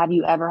thoughts? Have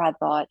you ever had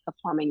thought of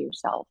harming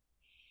yourself?"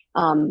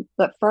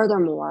 But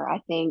furthermore, I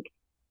think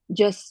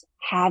just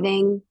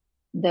having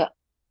the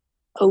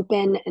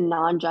open and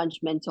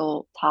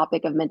non-judgmental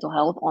topic of mental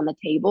health on the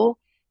table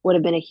would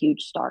have been a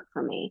huge start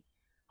for me.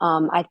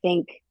 I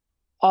think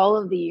all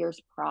of the years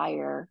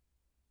prior,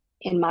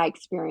 in my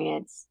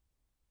experience,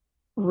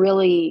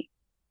 really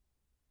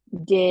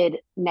did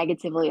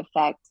negatively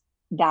affect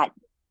that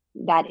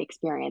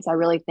experience. I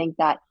really think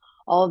that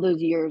all of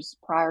those years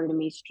prior to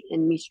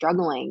me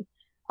struggling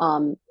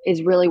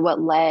is really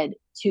what led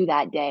to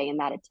that day and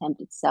that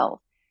attempt itself.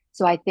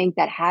 So I think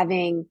that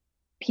having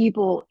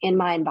people in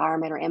my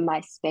environment or in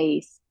my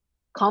space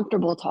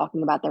comfortable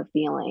talking about their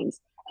feelings,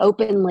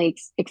 openly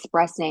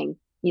expressing,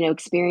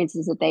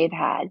 experiences that they've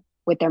had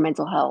with their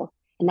mental health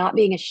and not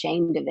being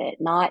ashamed of it,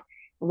 not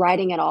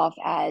writing it off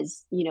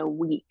as,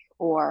 weak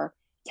or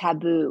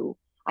taboo.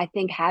 I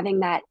think having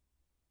that,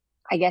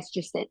 I guess,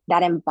 just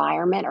that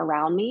environment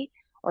around me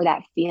or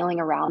that feeling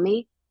around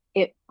me,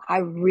 I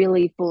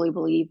really fully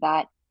believe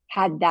that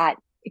had that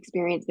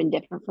experience been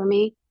different for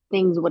me,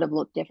 things would have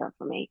looked different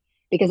for me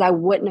because I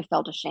wouldn't have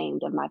felt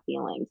ashamed of my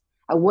feelings.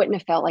 I wouldn't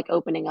have felt like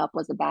opening up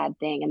was a bad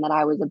thing and that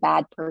I was a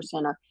bad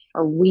person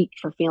or weak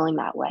for feeling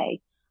that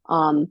way.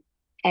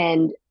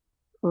 And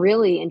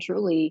really and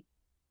truly,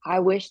 I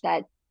wish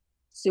that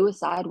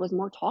suicide was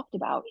more talked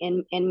about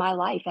in my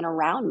life and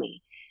around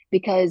me,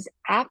 because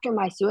after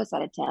my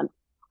suicide attempt,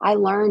 I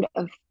learned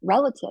of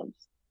relatives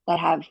that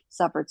have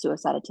suffered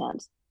suicide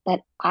attempts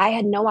that I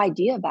had no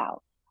idea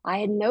about. I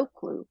had no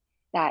clue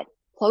that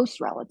close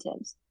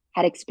relatives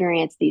had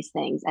experienced these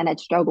things and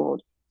had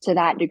struggled to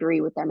that degree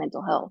with their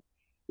mental health.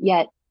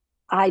 Yet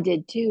I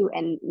did too,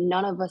 and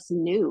none of us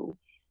knew.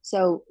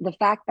 So the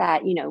fact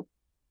that,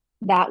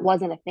 that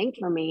wasn't a thing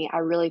for me, I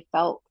really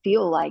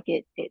feel like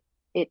it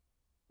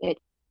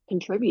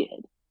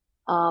contributed.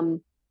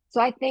 So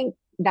I think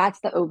that's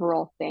the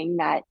overall thing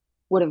that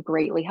would have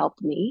greatly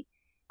helped me,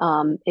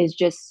 is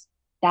just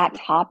that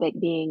topic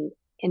being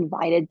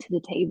invited to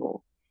the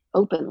table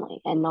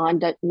openly and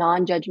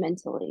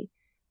non-judgmentally.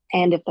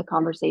 And if the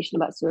conversation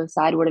about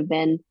suicide would have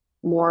been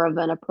more of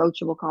an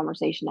approachable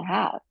conversation to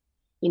have,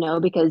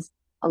 because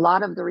a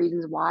lot of the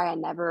reasons why I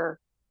never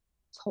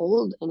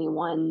told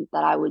anyone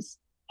that I was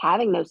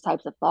having those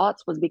types of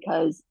thoughts was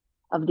because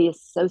of the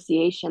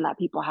association that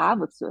people have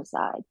with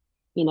suicide,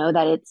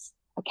 that it's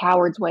a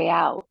coward's way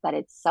out, that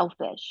it's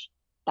selfish,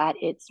 that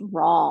it's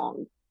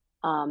wrong.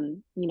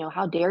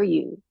 How dare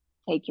you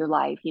take your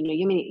life? Do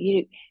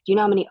you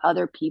know how many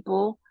other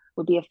people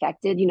would be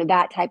affected?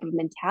 That type of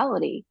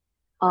mentality.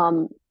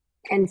 And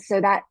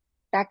so that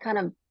kind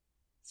of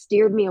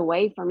steered me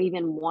away from me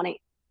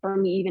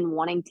even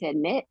wanting to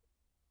admit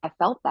I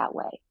felt that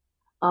way.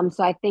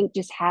 So I think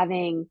just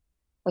having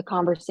the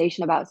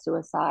conversation about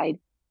suicide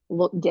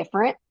look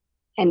different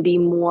and be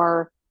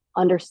more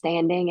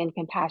understanding and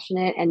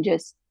compassionate and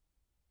just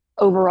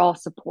overall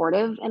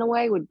supportive in a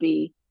way would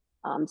be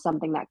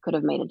something that could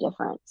have made a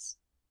difference.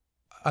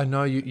 I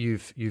know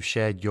you've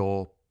shared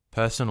your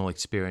personal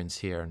experience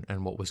here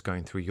and what was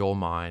going through your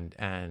mind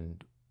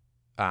and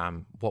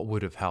what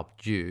would have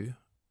helped you.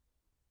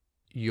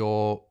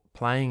 You're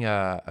playing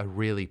a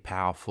really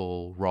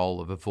powerful role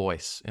of a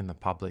voice in the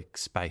public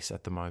space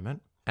at the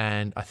moment.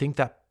 And I think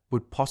that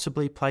would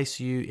possibly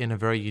place you in a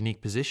very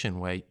unique position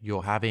where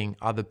you're having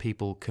other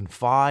people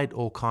confide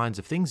all kinds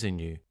of things in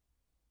you.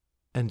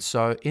 And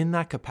so in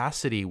that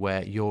capacity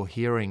where you're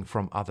hearing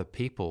from other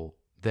people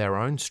their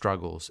own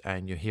struggles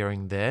and you're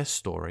hearing their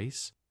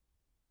stories,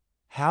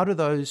 how do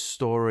those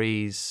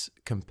stories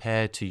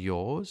compare to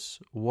yours?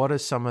 What are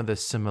some of the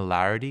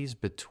similarities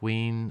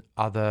between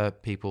other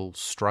people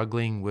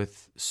struggling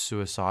with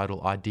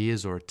suicidal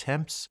ideas or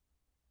attempts?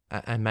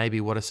 And maybe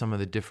what are some of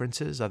the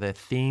differences? Are there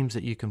themes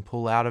that you can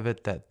pull out of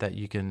it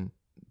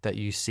that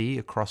you see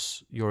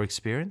across your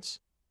experience?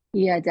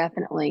 Yeah,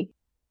 definitely.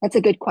 That's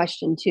a good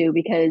question too,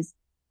 because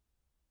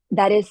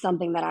that is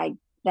something that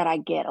I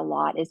get a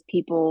lot is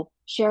people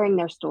sharing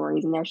their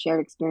stories and their shared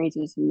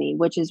experiences with me,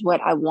 which is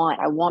what I want.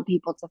 I want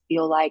people to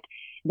feel like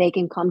they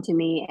can come to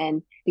me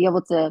and be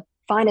able to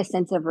find a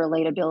sense of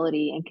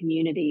relatability and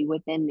community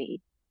within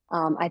me.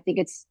 I think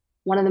it's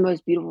one of the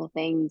most beautiful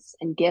things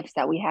and gifts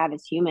that we have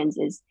as humans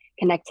is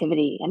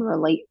connectivity and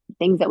relate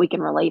things that we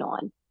can relate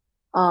on.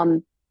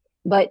 Um,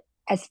 but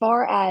as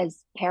far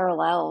as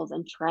parallels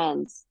and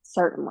trends,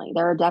 certainly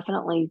there are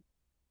definitely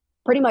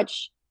pretty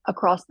much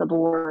across the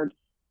board,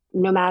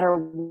 no matter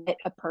what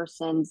a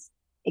person's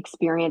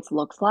experience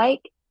looks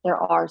like, there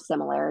are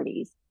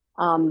similarities.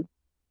 One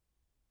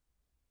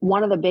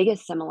of the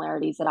biggest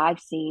similarities that I've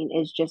seen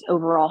is just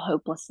overall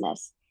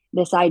hopelessness.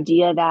 This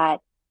idea that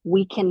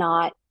we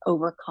cannot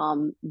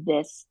overcome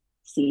this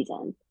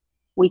season,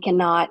 we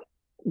cannot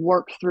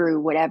work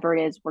through whatever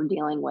it is we're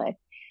dealing with.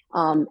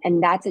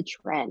 And that's a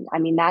trend. I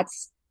mean,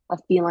 that's a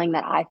feeling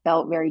that I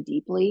felt very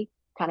deeply,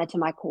 kind of to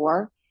my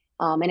core.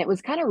 And it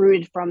was kind of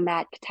rooted from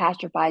that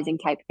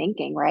catastrophizing type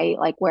thinking, right?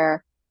 Like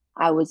where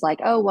I was like,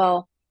 oh,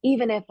 well,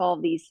 even if all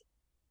of these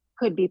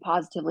could be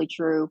positively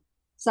true,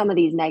 some of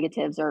these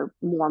negatives are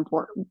more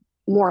important,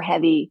 more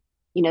heavy,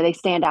 they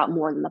stand out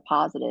more than the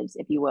positives,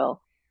 if you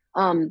will.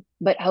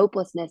 But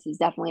hopelessness is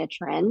definitely a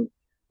trend.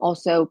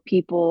 Also,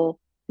 people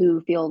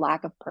who feel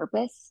lack of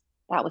purpose,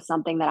 that was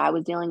something that I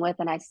was dealing with.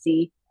 And I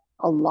see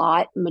a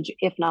lot,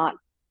 if not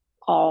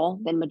all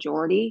than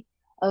majority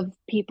of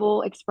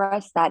people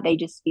express that they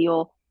just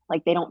feel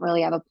like they don't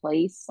really have a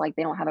place, like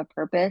they don't have a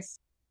purpose.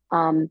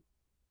 Um,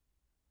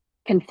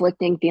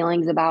 Conflicting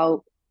feelings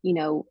about,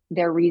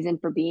 their reason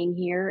for being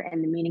here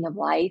and the meaning of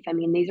life. I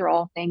mean, these are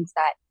all things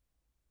that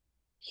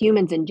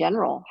humans in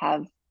general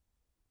have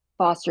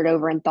fostered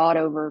over and thought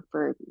over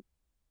for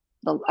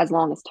as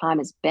long as time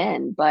has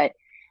been. But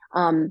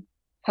um,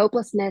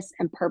 hopelessness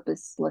and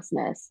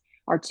purposelessness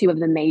are two of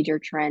the major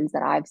trends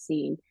that I've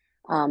seen,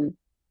 um,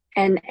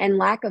 and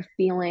lack of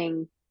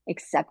feeling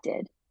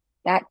accepted.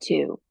 That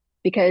too,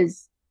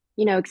 because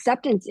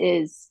acceptance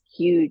is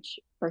huge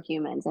for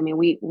humans. I mean,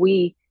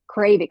 we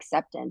crave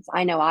acceptance.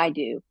 I know I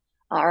do,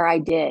 or I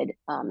did,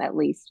 at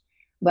least.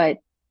 But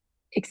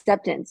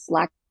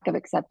lack of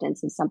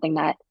acceptance, is something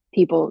that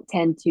people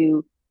tend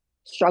to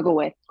struggle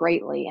with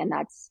greatly, and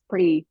that's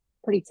pretty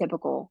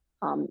typical,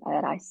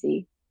 that I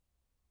see.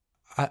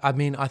 I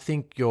mean, I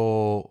think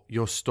your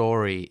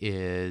story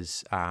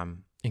is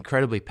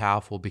incredibly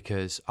powerful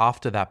because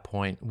after that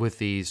point, with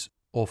these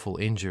awful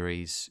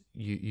injuries,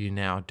 you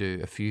now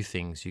do a few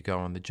things. You go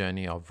on the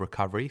journey of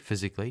recovery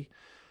physically,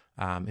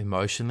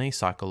 emotionally,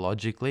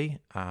 psychologically,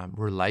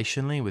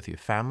 relationally with your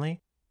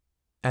family.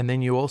 And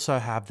then you also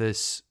have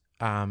this,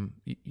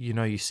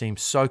 you seem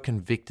so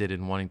convicted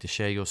in wanting to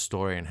share your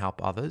story and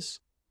help others.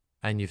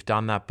 And you've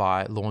done that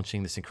by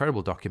launching this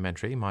incredible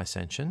documentary, My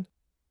Ascension,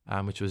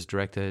 which was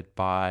directed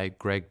by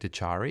Greg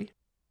DeChari.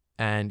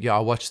 And yeah, I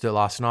watched it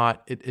last night.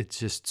 It's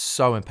just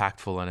so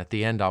impactful. And at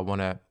the end, I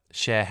want to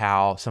share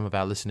how some of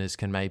our listeners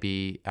can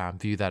maybe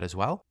view that as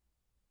well.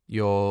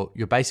 You're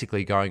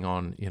basically going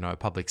on, a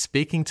public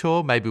speaking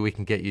tour. Maybe we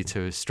can get you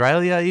to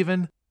Australia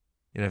even.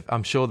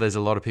 I'm sure there's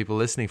a lot of people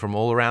listening from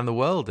all around the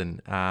world.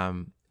 And,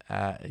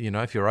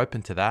 if you're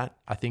open to that,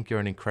 I think you're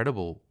an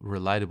incredible,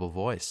 relatable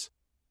voice.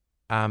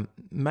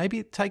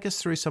 Maybe take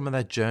us through some of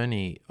that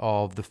journey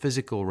of the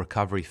physical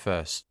recovery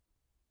first.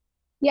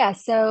 Yeah,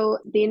 so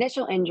the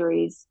initial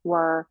injuries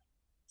were,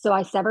 so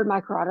I severed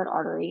my carotid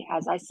artery,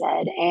 as I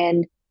said,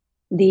 and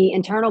the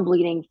internal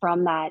bleeding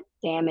from that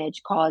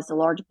damage caused a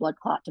large blood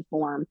clot to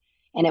form,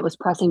 and it was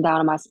pressing down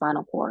on my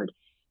spinal cord,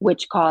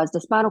 which caused a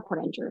spinal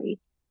cord injury.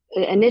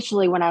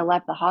 Initially, when I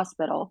left the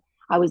hospital,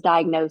 I was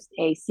diagnosed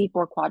a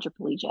C4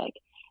 quadriplegic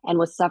and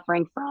was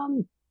suffering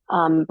from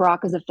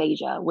Broca's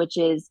aphasia, which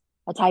is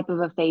a type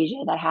of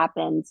aphasia that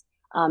happens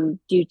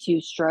due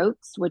to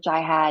strokes, which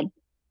I had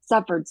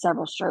suffered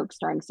several strokes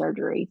during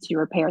surgery to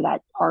repair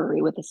that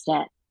artery with a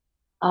stent.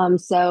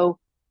 So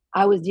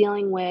I was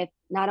dealing with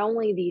not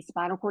only the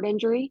spinal cord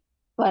injury,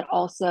 but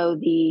also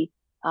the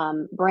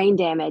brain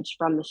damage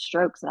from the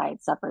strokes that I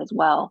had suffered as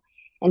well.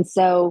 And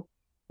so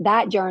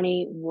that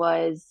journey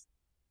was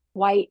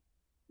quite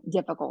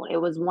difficult. It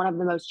was one of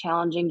the most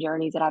challenging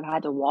journeys that I've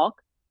had to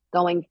walk,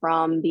 going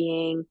from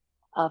being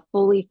a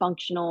fully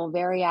functional,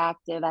 very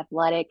active,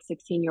 athletic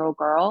 16-year-old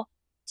girl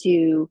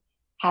to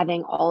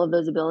having all of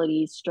those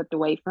abilities stripped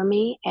away from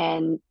me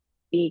and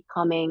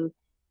becoming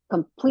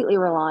completely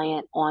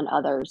reliant on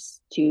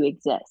others to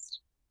exist.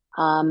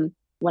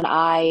 When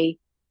I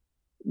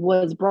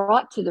was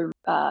brought to the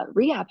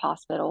rehab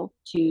hospital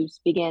to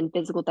begin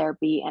physical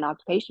therapy and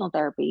occupational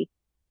therapy,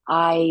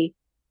 I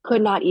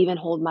could not even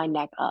hold my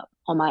neck up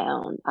on my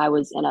own. I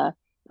was in a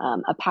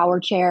power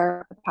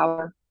chair, a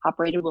power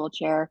operated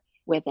wheelchair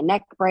with a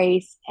neck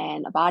brace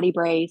and a body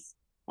brace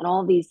and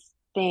all these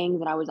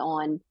things. And I was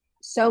on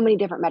so many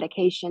different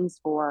medications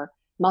for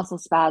muscle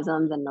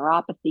spasms and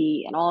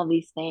neuropathy and all of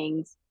these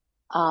things.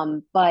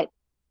 But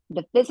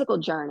the physical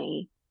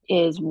journey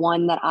is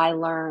one that I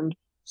learned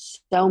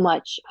so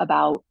much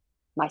about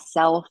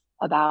myself,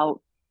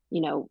 about,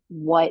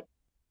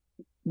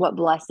 what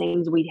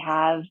blessings we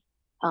have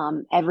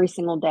every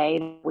single day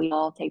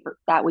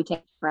that we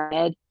take for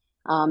granted.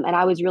 And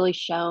I was really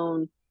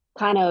shown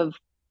kind of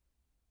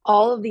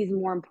all of these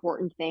more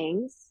important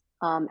things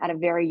at a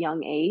very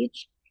young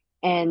age.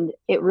 And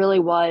it really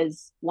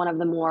was one of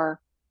the more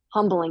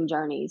humbling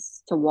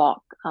journeys to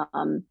walk,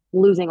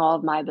 losing all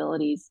of my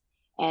abilities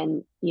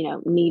and,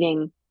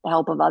 needing the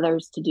help of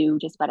others to do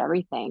just about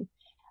everything.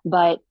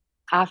 But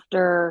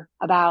after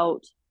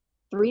about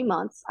 3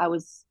 months, I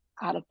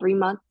had a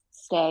 3-month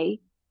stay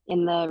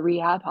in the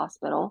rehab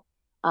hospital.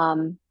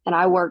 And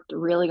I worked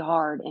really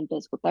hard in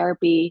physical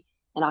therapy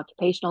and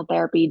occupational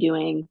therapy,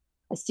 doing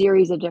a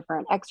series of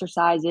different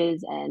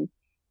exercises and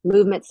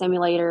movement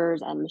simulators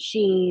and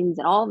machines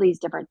and all these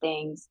different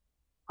things.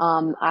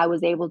 I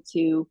was able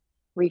to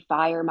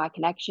refire my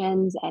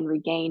connections and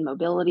regain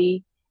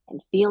mobility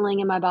and feeling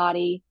in my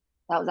body.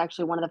 That was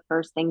actually one of the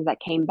first things that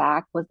came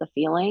back, was the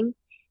feeling.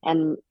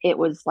 And it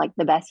was like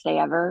the best day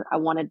ever. I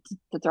wanted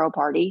to throw a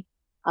party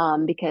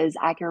because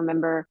I can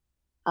remember,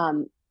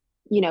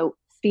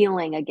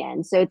 feeling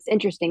again. So it's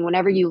interesting,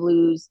 whenever you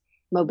lose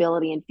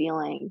mobility and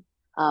feeling,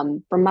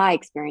 from my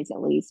experience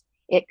at least,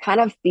 it kind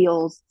of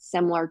feels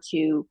similar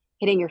to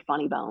hitting your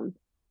funny bone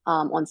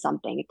on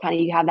something. It kind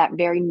of, you have that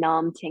very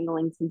numb,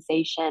 tingling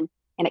sensation,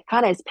 and it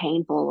kind of is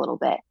painful a little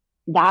bit.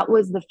 That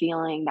was the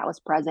feeling that was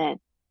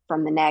present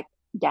from the neck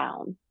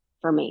down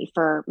for me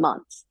for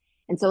months.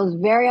 And so it was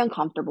very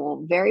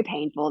uncomfortable, very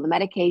painful. The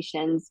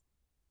medications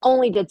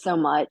only did so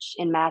much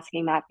in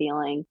masking that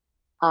feeling.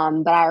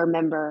 But I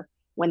remember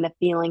when the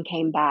feeling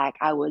came back,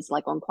 I was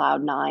like on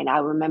cloud nine. I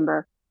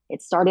remember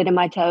it started in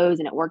my toes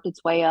and it worked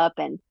its way up.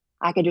 And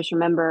I could just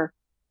remember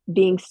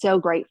being so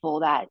grateful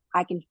that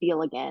I can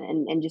feel again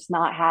and just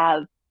not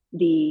have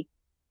the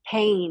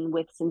pain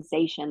with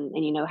sensation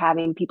and,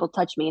 having people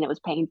touch me and it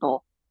was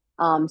painful.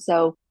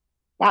 So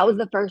that was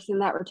the first thing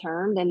that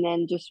returned. And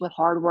then just with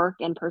hard work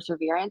and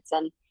perseverance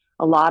and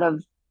a lot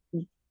of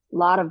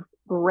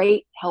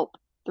great help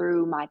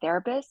through my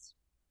therapist,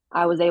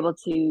 I was able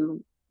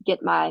to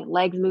get my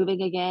legs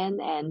moving again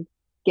and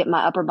get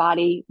my upper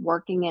body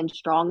working and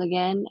strong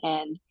again.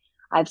 And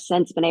I've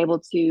since been able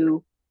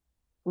to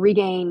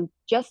regain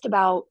just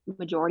about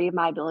majority of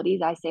my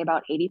abilities. I say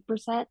about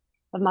 80%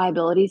 of my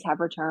abilities have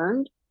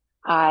returned.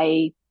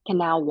 I can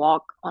now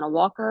walk on a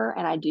walker,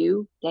 and I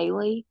do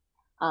daily.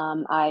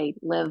 I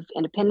live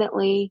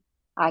independently.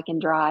 I can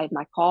drive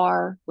my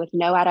car with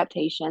no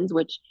adaptations,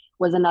 which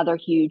was another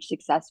huge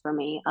success for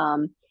me.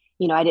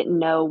 I didn't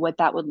know what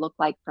that would look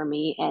like for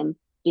me. And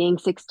being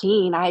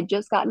 16, I had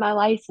just gotten my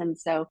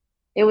license. So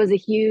it was a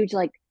huge,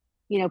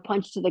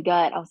 punch to the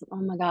gut. I was like,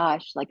 oh my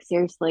gosh, like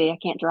seriously, I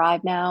can't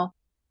drive now.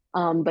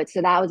 But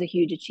so that was a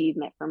huge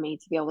achievement for me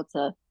to be able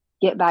to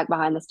get back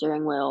behind the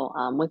steering wheel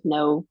with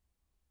no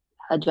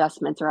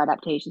adjustments or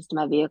adaptations to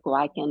my vehicle.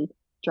 I can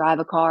drive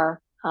a car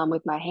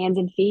with my hands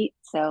and feet.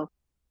 So,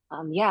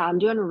 yeah, I'm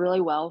doing really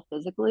well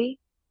physically,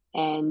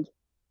 and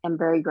I'm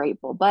very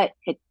grateful. But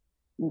it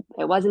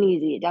wasn't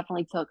easy. It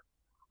definitely took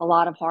a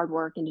lot of hard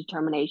work and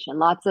determination.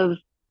 Lots of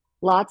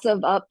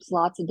ups,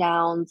 lots of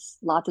downs,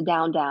 lots of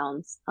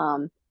downs,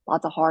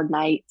 lots of hard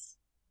nights.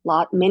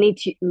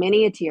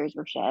 Many a tears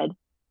were shed.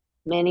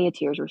 Many a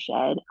tears were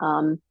shed.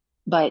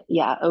 But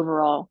yeah,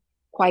 overall,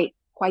 quite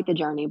the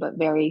journey, but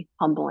very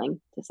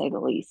humbling to say the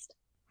least.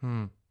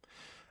 Hmm.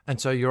 And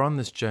so you're on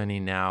this journey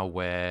now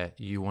where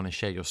you want to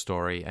share your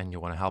story and you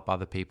want to help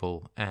other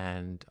people.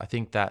 And I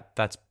think that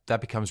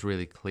becomes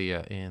really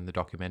clear in the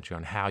documentary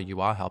on how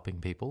you are helping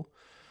people.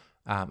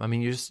 I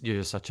mean, you're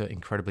just such an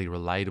incredibly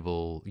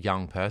relatable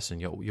young person.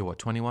 You're what,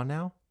 21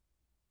 now?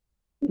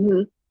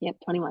 Mm-hmm. Yep,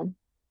 21.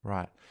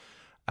 Right.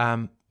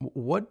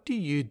 What do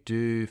you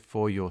do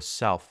for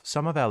yourself?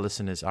 Some of our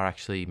listeners are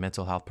actually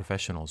mental health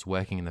professionals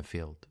working in the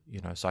field,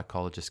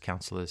 psychologists,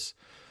 counselors,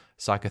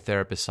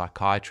 psychotherapists,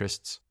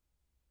 psychiatrists.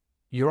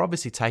 You're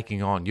obviously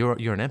taking on, you're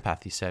an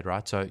empath, you said,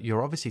 right? So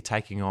you're obviously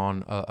taking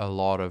on a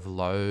lot of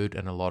load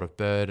and a lot of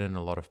burden,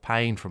 a lot of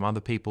pain from other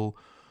people.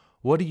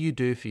 What do you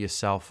do for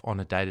yourself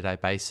on a day-to-day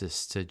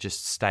basis to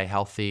just stay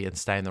healthy and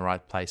stay in the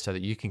right place so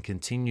that you can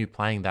continue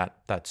playing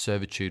that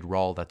servitude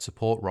role, that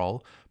support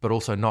role, but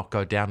also not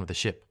go down with the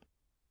ship?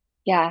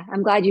 Yeah,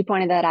 I'm glad you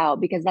pointed that out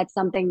because that's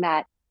something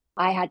that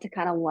I had to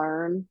kind of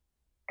learn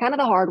kind of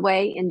the hard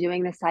way in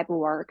doing this type of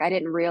work. I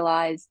didn't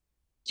realize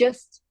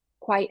just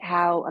quite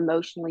how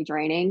emotionally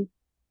draining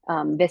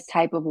this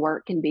type of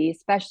work can be,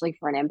 especially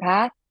for an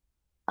empath.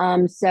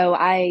 So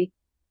I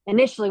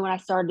initially, when I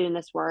started doing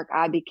this work,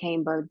 I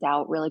became burnt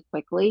out really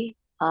quickly.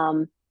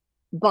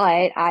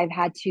 But I've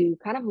had to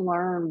kind of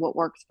learn what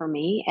works for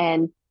me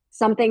and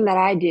something that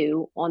I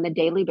do on the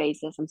daily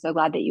basis. I'm so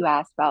glad that you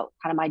asked about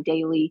kind of my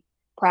daily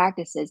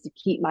practices to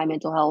keep my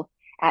mental health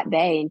at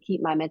bay and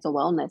keep my mental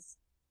wellness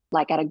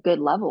like at a good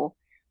level.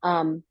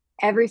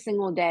 Every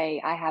single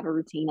day, I have a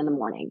routine in the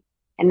morning,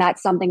 and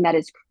that's something that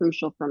is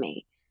crucial for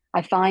me.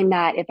 I find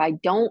that if I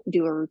don't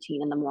do a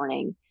routine in the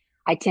morning,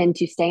 I tend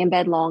to stay in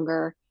bed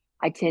longer.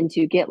 I tend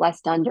to get less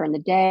done during the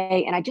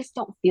day, and I just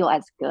don't feel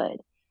as good.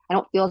 I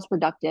don't feel as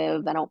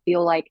productive. I don't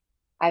feel like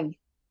I've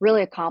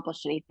really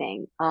accomplished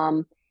anything.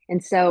 And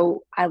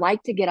so I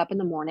like to get up in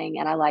the morning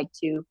and I like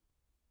to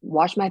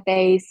wash my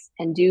face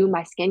and do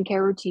my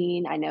skincare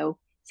routine. I know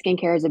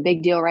skincare is a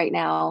big deal right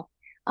now.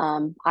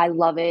 I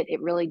love it.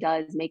 It really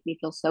does make me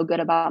feel so good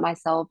about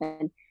myself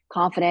and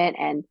confident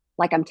and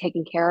like I'm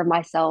taking care of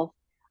myself.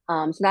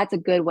 So that's a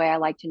good way I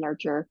like to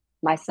nurture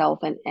myself.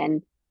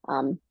 And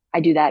I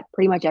do that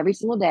pretty much every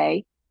single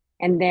day.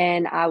 And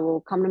then I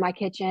will come to my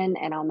kitchen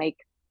and I'll make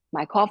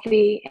my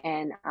coffee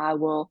and I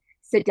will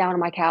sit down on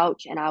my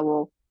couch and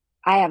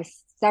I have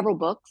several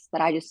books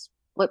that I just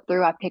flip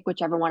through. I pick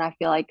whichever one I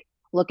feel like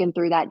looking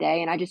through that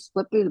day and I just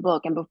flip through the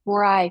book. And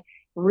before I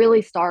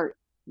really start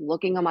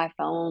looking on my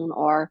phone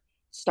or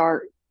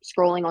start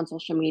scrolling on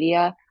social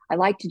media, I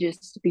like to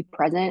just be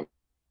present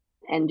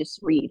and just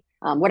read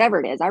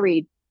whatever it is. I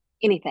read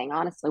anything,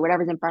 honestly,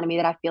 whatever's in front of me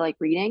that I feel like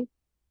reading.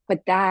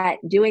 But that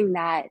doing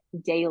that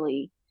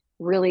daily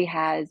really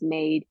has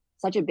made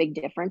such a big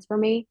difference for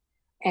me.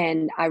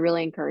 And I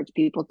really encourage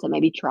people to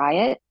maybe try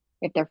it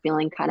if they're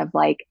feeling kind of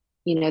like,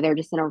 they're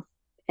just in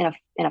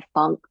a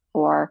funk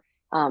or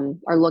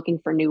are looking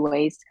for new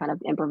ways to kind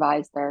of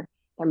improvise their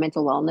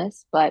mental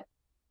wellness. But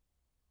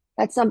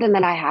that's something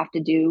that I have to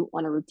do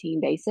on a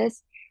routine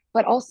basis.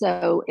 But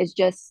also is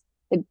just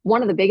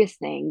one of the biggest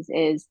things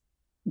is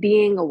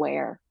being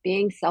aware,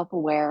 being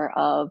self-aware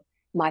of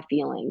my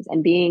feelings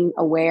and being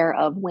aware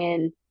of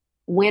when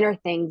are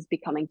things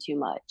becoming too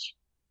much.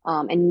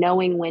 and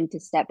knowing when to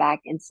step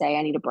back and say,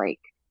 I need a break,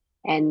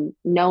 and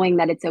knowing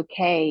that it's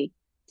okay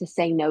to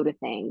say no to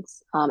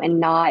things, and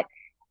not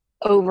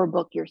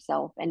overbook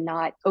yourself and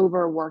not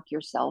overwork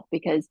yourself,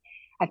 because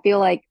I feel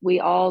like we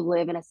all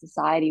live in a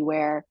society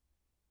where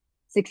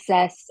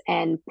success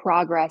and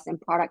progress and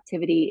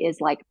productivity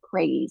is like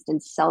praised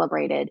and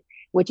celebrated,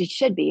 which it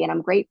should be. And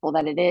I'm grateful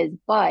that it is.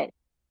 But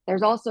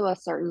there's also a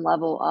certain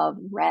level of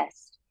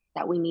rest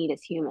that we need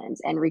as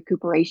humans, and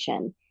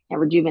recuperation and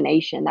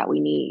rejuvenation that we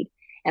need.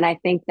 And I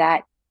think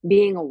that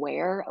being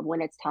aware of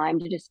when it's time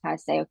to just kind of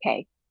say,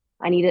 okay,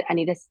 I need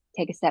to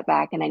take a step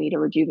back, and I need to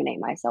rejuvenate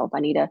myself. I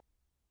need to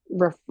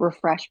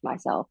refresh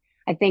myself.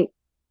 I think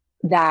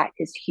that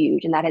is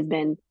huge. And that has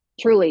been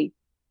truly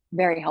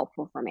very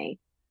helpful for me.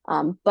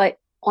 But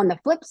on the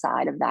flip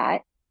side of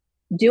that,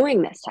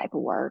 doing this type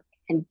of work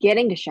and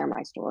getting to share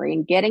my story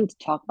and getting to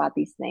talk about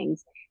these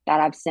things that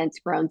I've since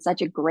grown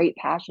such a great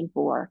passion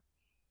for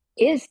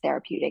is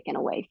therapeutic in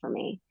a way for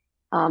me.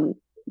 Um,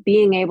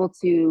 Being able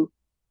to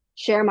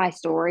share my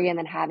story and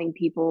then having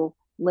people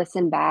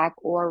listen back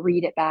or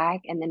read it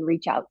back and then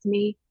reach out to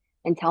me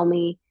and tell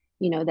me,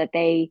 that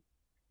they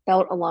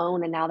felt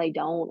alone and now they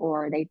don't,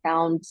 or they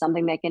found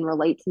something they can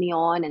relate to me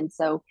on. And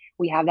so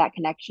we have that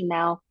connection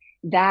now.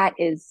 That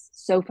is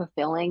so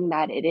fulfilling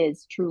that it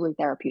is truly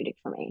therapeutic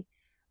for me.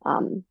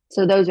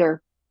 So those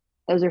are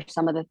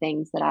some of the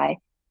things that I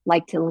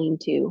like to lean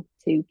to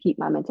keep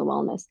my mental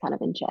wellness kind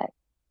of in check.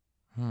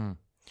 Hmm.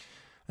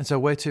 And so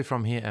where to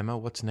from here, Emma?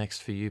 What's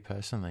next for you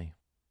personally?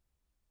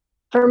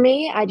 For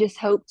me, I just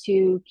hope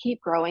to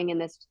keep growing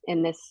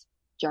in this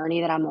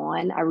journey that I'm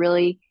on. I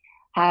really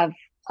have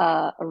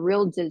a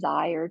real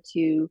desire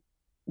to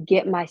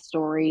get my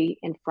story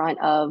in front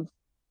of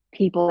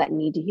people that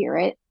need to hear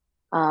it.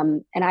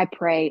 And I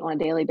pray on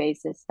a daily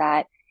basis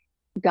that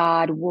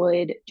God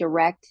would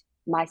direct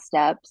my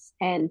steps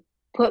and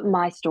put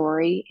my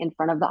story in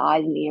front of the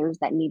eyes and ears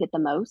that need it the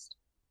most.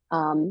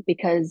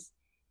 Because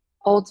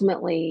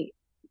ultimately,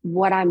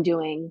 what I'm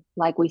doing,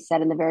 like we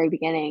said in the very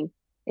beginning,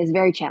 is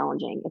very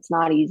challenging. It's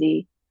not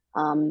easy.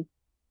 Um,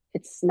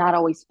 it's not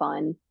always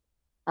fun,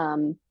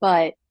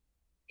 but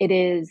it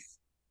is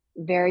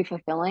very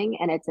fulfilling,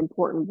 and it's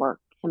important work,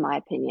 in my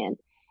opinion.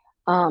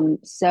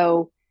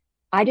 So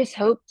I just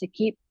hope to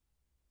keep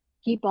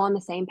on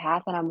the same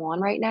path that I'm on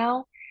right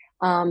now.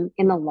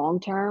 In the long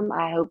term,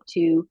 I hope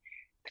to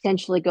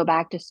potentially go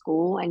back to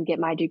school and get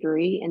my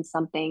degree in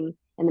something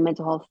in the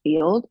mental health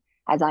field,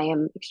 as I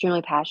am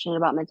extremely passionate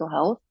about mental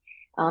health.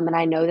 And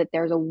I know that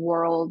there's a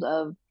world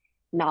of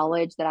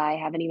knowledge that I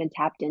haven't even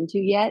tapped into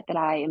yet, that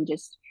I am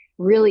just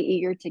really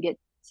eager to get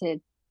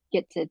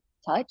to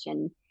touch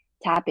and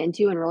tap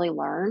into and really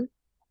learn.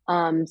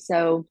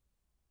 So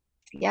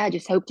yeah, I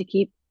just hope to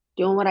keep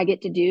doing what I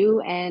get to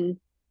do and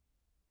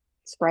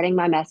spreading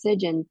my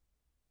message and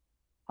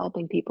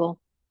helping people.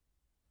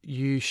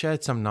 You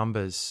shared some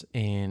numbers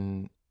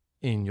in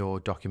your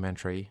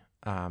documentary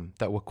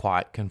that were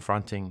quite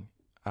confronting.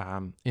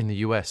 In the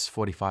US,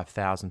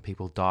 45,000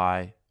 people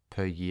die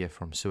per year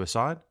from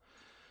suicide.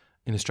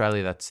 In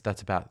Australia,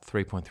 that's about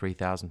 3.3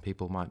 thousand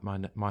people,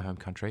 my home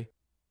country.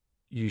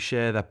 You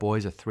share that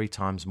boys are 3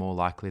 times more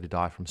likely to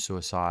die from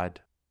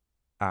suicide.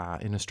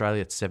 In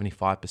Australia, it's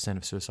 75%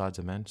 of suicides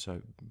are men,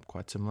 so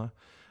quite similar.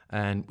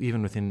 And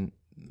even within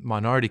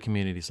minority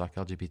communities like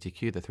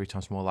LGBTQ, they're 3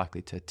 times more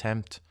likely to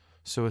attempt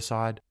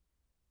suicide.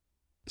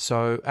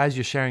 So as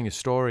you're sharing your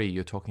story,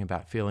 you're talking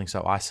about feeling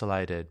so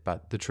isolated,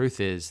 but the truth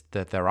is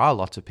that there are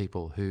lots of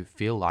people who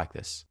feel like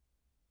this.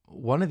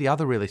 One of the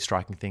other really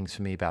striking things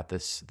for me about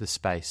this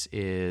space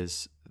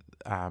is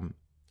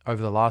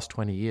over the last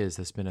 20 years,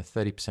 there's been a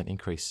 30%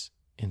 increase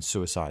in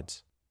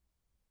suicides.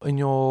 In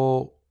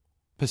your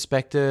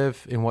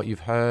perspective, in what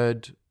you've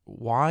heard,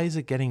 why is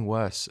it getting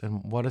worse?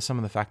 And what are some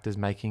of the factors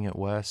making it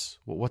worse?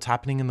 What's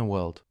happening in the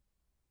world?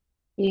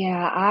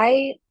 Yeah,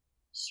 I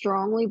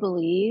strongly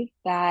believe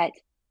that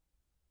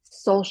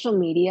social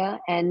media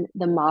and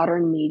the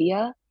modern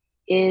media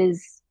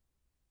is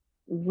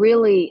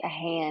really a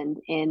hand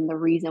in the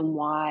reason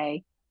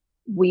why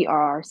we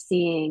are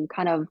seeing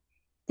kind of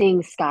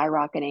things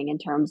skyrocketing in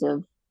terms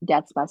of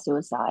deaths by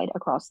suicide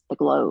across the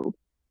globe.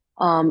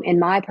 In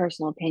my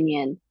personal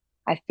opinion,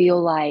 I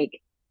feel like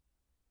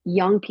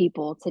young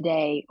people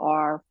today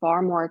are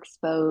far more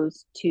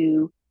exposed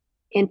to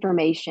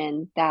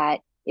information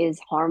that is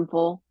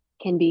harmful,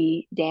 can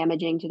be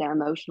damaging to their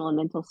emotional and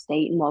mental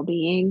state and well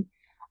being.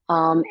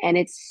 And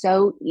it's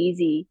so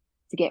easy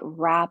to get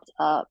wrapped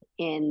up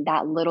in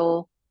that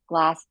little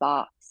glass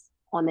box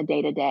on the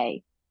day to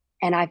day.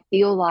 And I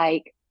feel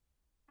like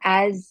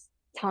as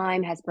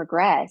time has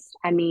progressed,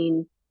 I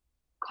mean,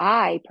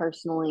 I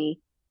personally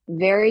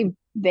very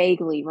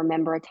vaguely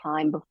remember a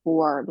time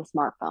before the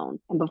smartphone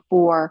and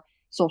before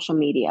social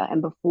media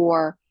and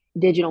before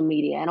digital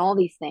media and all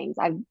these things.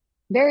 I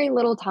very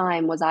little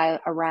time was I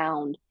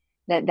around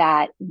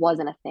that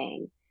wasn't a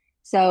thing.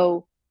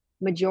 So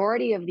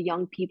majority of the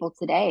young people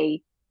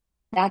today,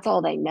 that's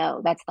all they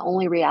know. That's the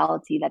only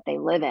reality that they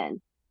live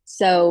in.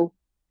 So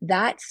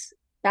that's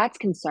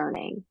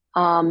concerning.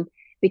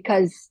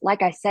 because,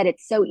 like I said,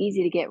 it's so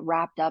easy to get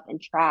wrapped up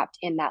and trapped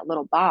in that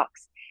little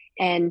box.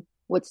 And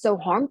what's so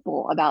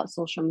harmful about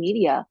social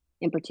media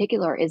in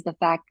particular is the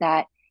fact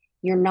that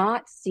you're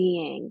not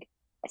seeing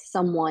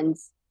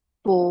someone's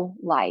full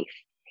life.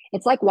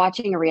 It's like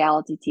watching a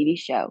reality TV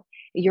show.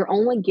 You're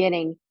only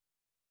getting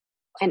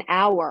an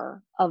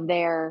hour of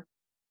their,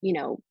 you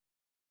know,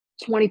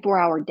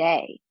 24-hour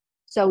day.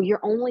 So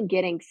you're only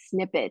getting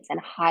snippets and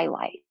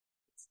highlights.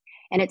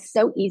 And it's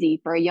so easy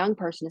for a young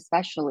person,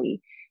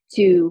 especially,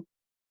 to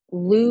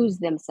lose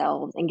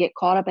themselves and get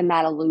caught up in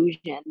that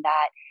illusion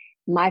that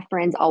my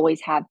friends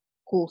always have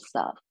cool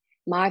stuff.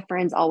 My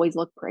friends always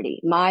look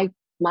pretty. My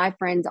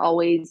friends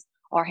always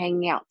are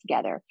hanging out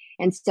together.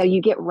 And so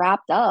you get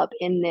wrapped up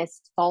in this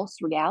false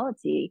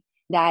reality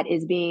that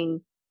is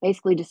being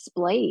basically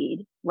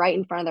displayed right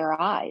in front of their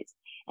eyes.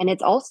 And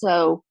it's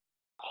also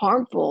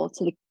harmful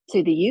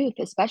to the youth,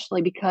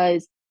 especially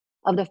because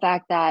of the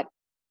fact that,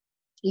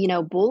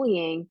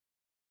 bullying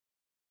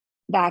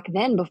back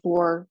then,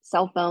 before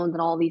cell phones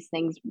and all these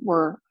things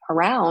were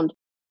around,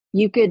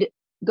 you could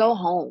go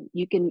home.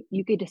 You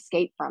could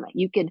escape from it.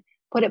 You could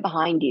put it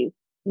behind you.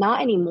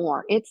 Not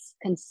anymore. It's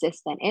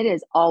consistent. It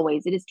is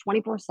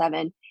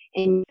 24/7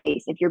 in your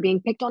face. If you're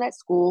being picked on at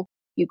school,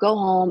 you go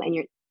home and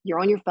you're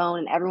on your phone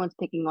and everyone's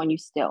picking on you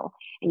still.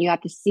 And you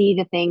have to see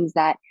the things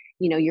that,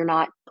 you're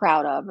not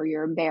proud of, or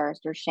you're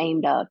embarrassed or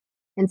ashamed of.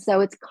 And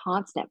so it's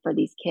constant for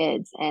these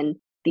kids and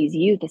these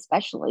youth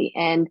especially.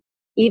 And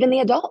even the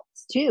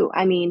adults too.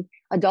 I mean,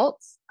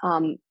 adults,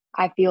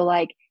 I feel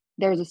like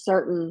there's a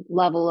certain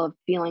level of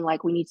feeling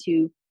like we need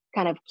to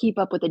kind of keep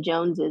up with the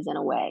Joneses in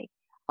a way.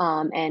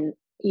 And,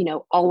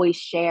 always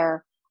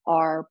share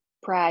our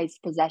prized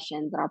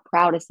possessions and our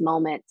proudest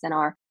moments and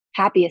our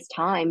happiest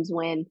times,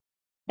 when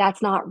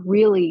that's not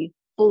really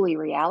fully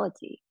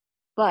reality.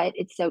 But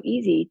it's so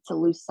easy to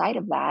lose sight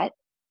of that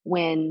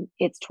when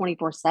it's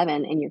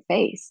 24/7 in your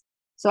face.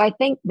 So I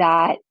think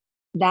that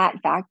that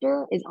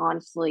factor is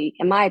honestly,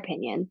 in my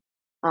opinion,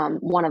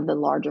 one of the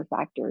larger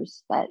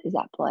factors that is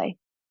at play.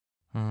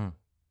 Mm.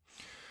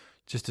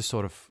 Just to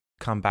sort of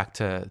come back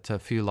to a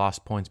few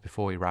last points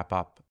before we wrap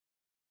up.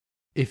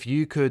 If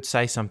you could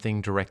say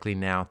something directly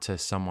now to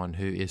someone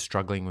who is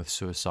struggling with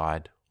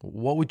suicide,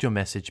 what would your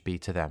message be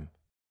to them?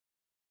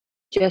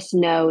 Just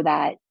know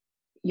that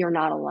you're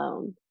not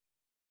alone,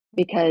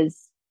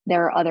 because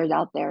there are others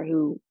out there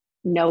who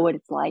know what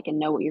it's like and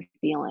know what you're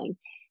feeling.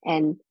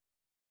 And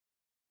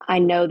I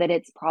know that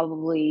it's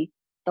probably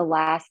the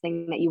last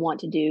thing that you want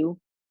to do,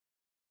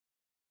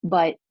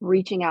 but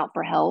reaching out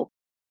for help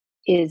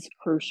is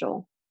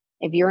crucial.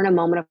 If you're in a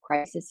moment of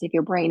crisis, if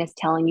your brain is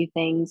telling you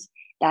things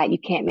that you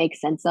can't make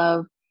sense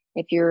of,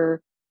 if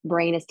your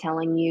brain is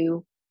telling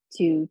you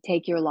to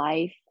take your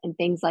life and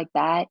things like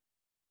that,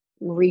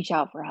 reach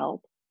out for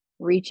help.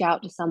 Reach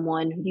out to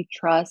someone who you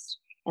trust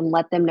and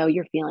let them know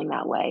you're feeling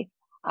that way.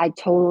 I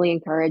totally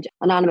encourage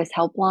anonymous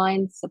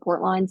helplines,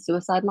 support lines,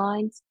 suicide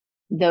lines.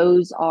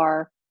 Those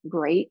are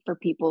great for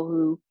people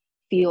who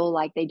feel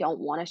like they don't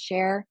want to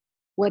share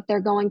what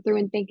they're going through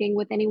and thinking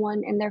with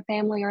anyone in their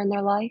family or in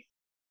their life.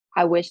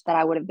 I wish that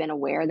I would have been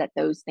aware that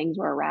those things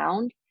were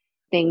around,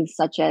 things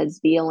such as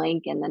Via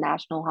Link and the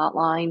national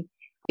hotline,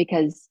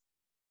 because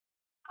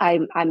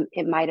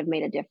it might have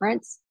made a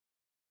difference.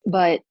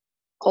 But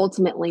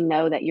ultimately,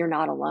 know that you're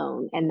not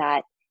alone and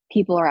that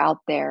people are out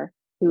there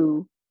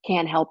who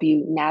can help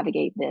you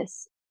navigate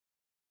this.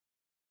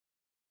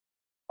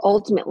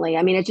 Ultimately,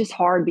 I mean, it's just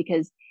hard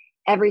because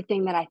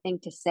everything that I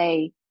think to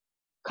say,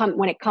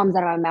 when it comes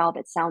out of my mouth,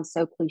 it sounds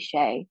so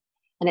cliche,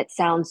 and it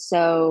sounds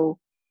so,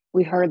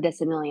 we've heard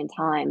this a million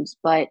times,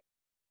 but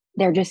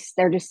they're just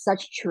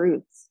such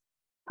truths.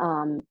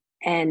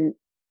 And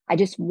I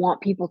just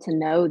want people to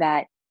know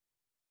that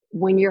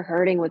when you're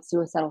hurting with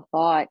suicidal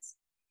thoughts,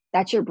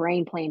 that's your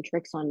brain playing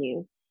tricks on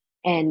you.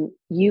 And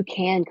you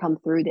can come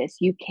through this.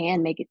 You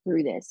can make it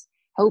through this.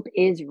 Hope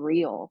is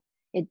real.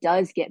 It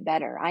does get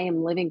better. I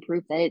am living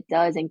proof that it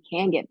does and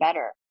can get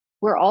better.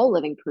 We're all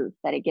living proof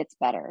that it gets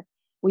better.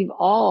 We've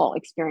all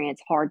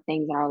experienced hard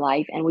things in our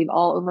life, and we've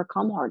all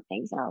overcome hard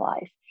things in our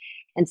life.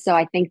 And so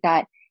I think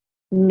that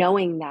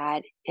knowing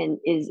that and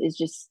is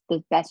just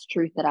the best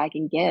truth that I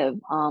can give.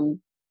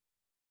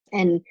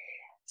 And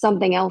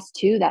something else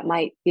too that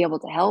might be able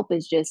to help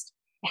is just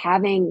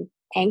having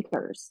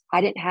anchors. I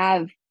didn't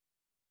have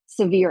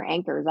severe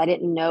anchors. I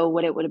didn't know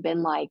what it would have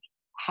been like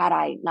had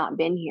I not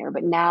been here.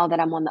 But now that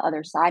I'm on the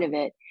other side of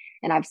it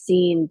and I've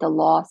seen the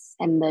loss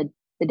and the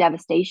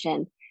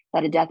devastation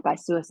that a death by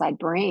suicide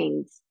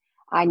brings,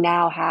 I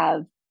now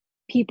have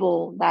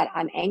people that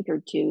I'm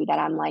anchored to, that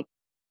I'm like,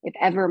 if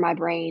ever my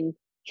brain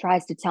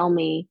tries to tell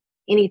me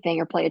anything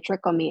or play a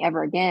trick on me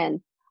ever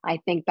again, I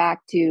think back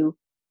to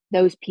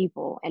those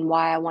people and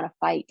why I want to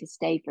fight to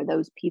stay for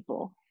those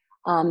people.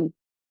 Um,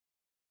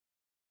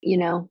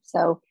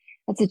 so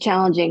it's a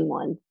challenging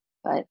one,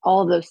 but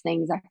all of those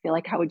things I feel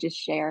like I would just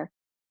share.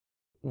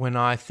 When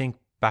I think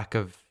back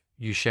of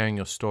you sharing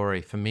your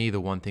story, for me,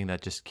 the one thing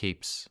that just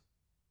keeps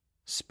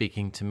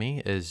speaking to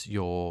me is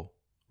your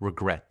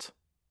regret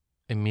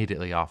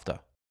immediately after.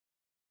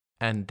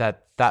 and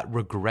that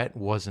regret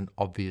wasn't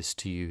obvious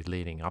to you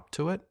leading up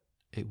to it.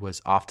 It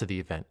was after the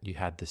event you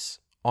had this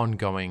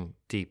ongoing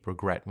deep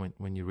regret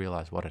when you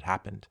realized what had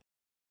happened.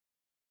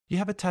 You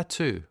have a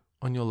tattoo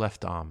on your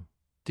left arm.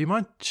 Do you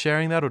mind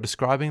sharing that or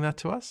describing that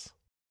to us?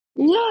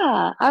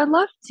 Yeah, I'd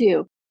love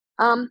to.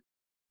 Um,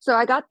 so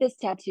I got this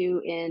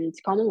tattoo in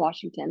Tacoma,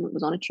 Washington. It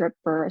was on a trip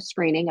for a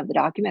screening of the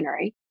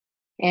documentary.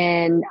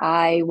 And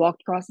I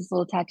walked across this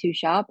little tattoo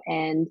shop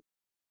and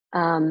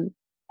um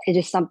it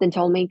just something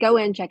told me, go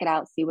in, check it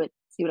out, see what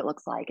it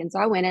looks like. And so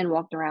I went in,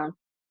 walked around,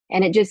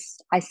 and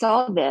I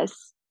saw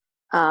this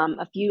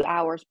a few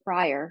hours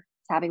prior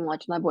to having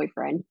lunch with my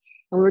boyfriend.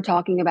 And we were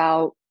talking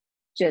about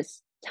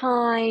just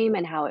time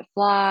and how it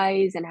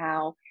flies and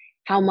how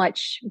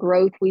much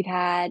growth we've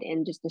had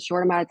in just the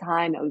short amount of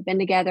time that we've been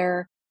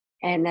together.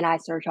 And then I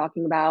started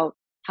talking about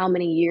how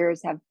many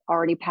years have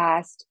already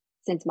passed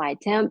since my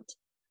attempt,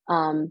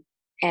 um,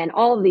 and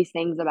all of these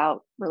things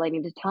about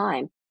relating to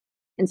time.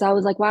 And so I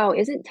was like, wow,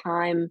 isn't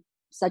time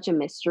such a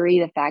mystery?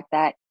 The fact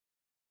that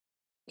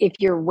if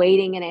you're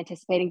waiting and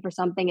anticipating for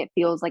something, it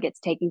feels like it's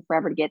taking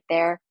forever to get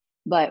there.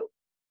 But,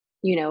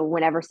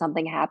 whenever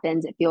something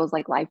happens, it feels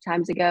like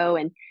lifetimes ago.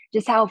 And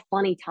just how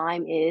funny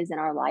time is in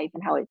our life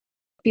and how it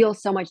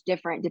feels so much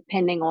different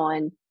depending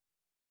on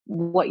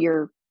what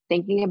you're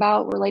thinking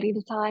about relating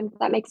to time, if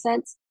that makes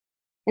sense.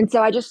 And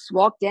so I just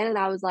walked in and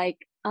I was like,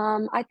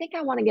 I think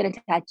I want to get a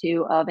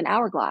tattoo of an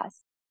hourglass.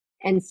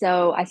 And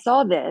so I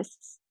saw this,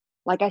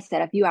 like I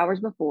said, a few hours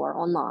before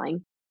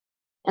online,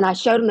 and I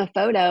showed him the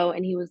photo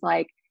and he was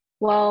like,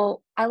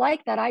 well, I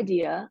like that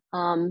idea.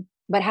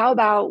 But how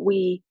about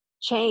we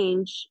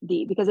change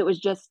because it was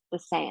just the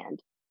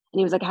sand. And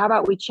he was like, how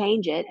about we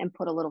change it and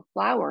put a little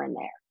flower in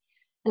there?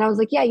 And I was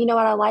like, yeah, you know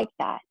what? I like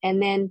that.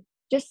 And then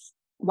just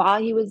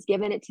while he was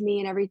giving it to me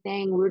and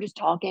everything, we were just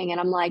talking. And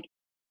I'm like,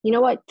 you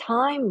know what?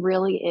 Time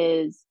really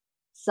is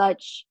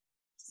such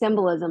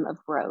symbolism of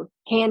growth,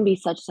 can be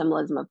such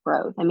symbolism of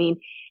growth. I mean,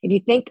 if you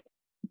think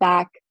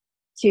back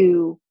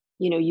to,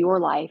 your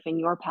life and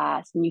your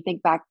past, and you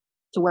think back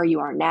to where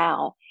you are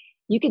now,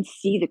 you could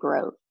see the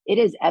growth. It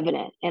is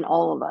evident in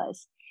all of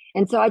us.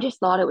 And so I just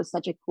thought it was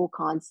such a cool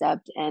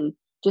concept and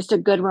just a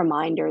good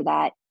reminder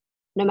that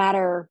no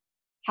matter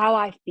how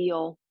I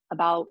feel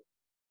about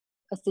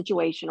a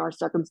situation or a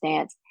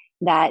circumstance,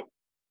 that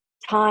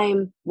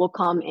time will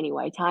come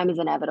anyway. Time is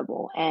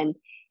inevitable. And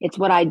it's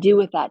what I do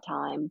with that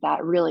time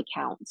that really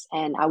counts.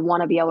 And I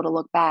want to be able to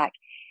look back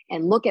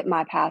and look at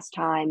my past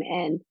time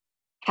and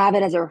have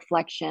it as a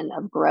reflection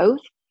of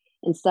growth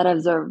instead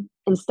of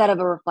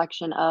a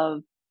reflection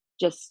of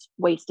just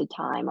wasted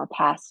time or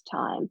past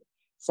time.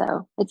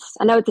 So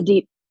I know it's a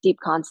deep, deep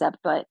concept,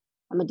 but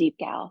I'm a deep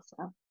gal.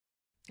 So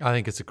I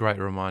think it's a great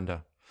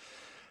reminder.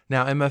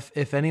 Now, Emma,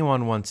 if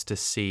anyone wants to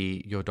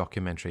see your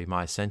documentary,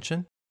 My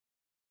Ascension,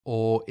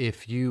 or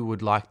if you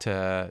would like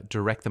to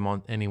direct them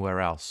on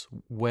anywhere else,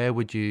 where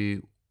would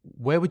you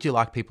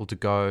like people to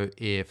go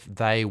if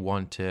they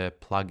want to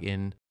plug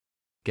in,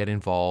 get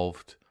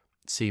involved,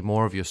 see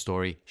more of your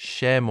story,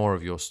 share more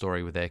of your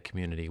story with their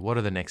community? What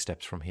are the next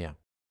steps from here?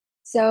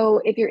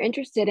 So, if you're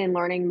interested in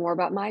learning more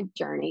about my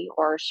journey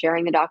or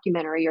sharing the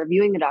documentary or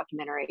viewing the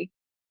documentary,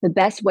 the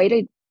best way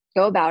to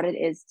go about it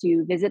is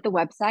to visit the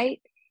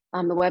website.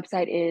 The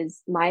website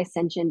is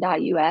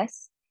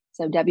myascension.us.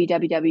 So,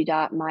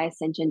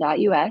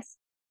 www.myascension.us.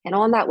 And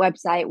on that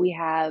website, we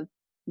have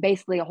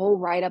basically a whole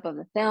write up of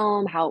the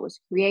film, how it was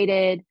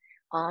created,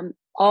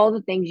 all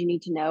the things you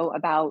need to know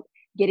about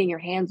getting your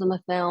hands on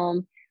the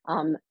film.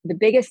 The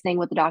biggest thing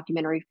with the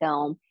documentary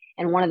film,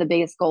 and one of the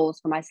biggest goals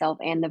for myself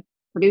and the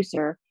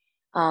producer,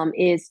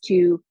 is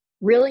to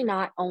really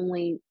not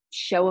only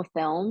show a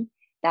film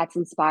that's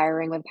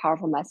inspiring with a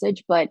powerful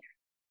message, but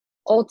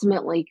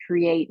ultimately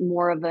create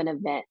more of an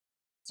event.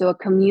 So a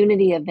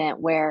community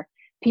event where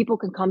people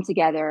can come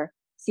together,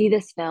 see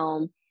this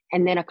film,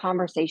 and then a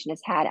conversation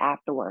is had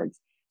afterwards.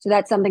 So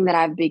that's something that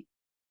I've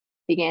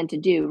began to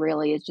do,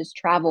 really, is just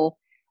travel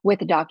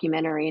with a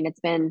documentary. And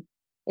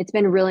it's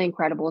been really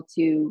incredible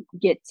to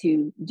get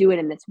to do it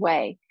in this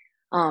way.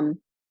 Um,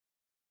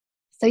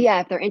 so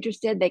yeah, if they're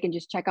interested, they can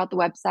just check out the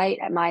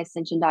website at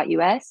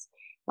myascension.us.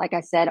 Like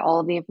I said, all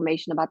of the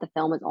information about the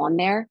film is on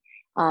there.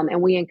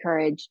 And we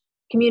encourage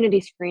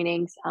community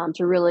screenings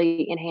to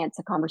really enhance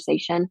the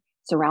conversation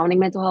surrounding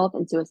mental health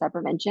and suicide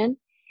prevention.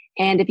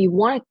 And if you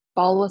want to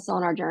follow us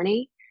on our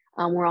journey,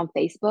 we're on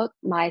Facebook,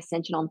 My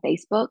Ascension on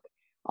Facebook,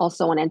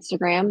 also on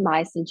Instagram, My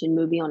Ascension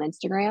Movie on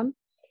Instagram.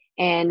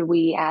 And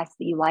we ask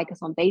that you like us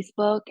on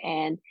Facebook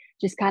and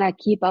just kind of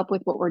keep up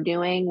with what we're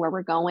doing, where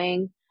we're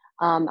going.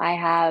 I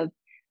have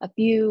a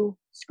few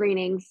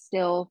screenings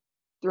still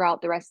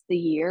throughout the rest of the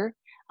year.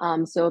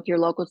 So if you're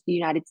local to the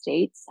United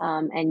States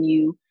and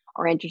you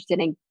are interested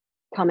in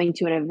coming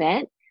to an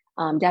event,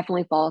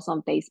 definitely follow us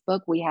on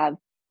Facebook. We have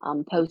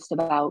posts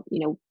about,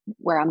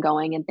 where I'm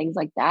going and things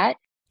like that.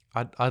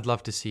 I'd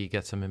love to see you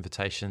get some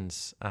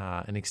invitations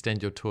and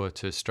extend your tour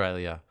to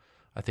Australia.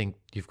 I think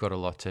you've got a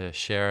lot to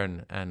share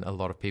and a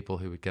lot of people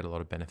who would get a lot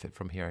of benefit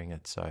from hearing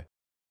it. So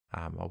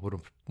I would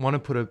want to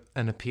put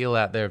an appeal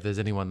out there if there's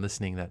anyone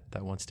listening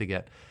that wants to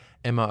get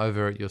Emma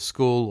over at your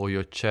school or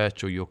your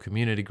church or your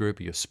community group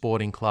or your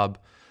sporting club.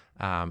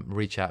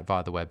 Reach out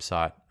via the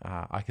website.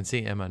 I can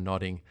see Emma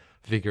nodding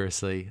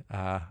vigorously.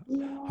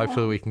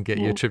 Hopefully we can get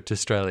you a trip to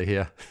Australia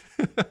here.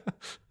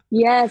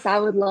 Yes, I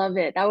would love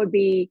it. That would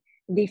be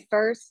the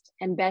first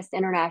and best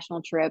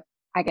international trip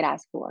I could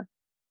ask for.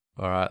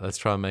 All right, let's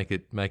try and make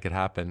it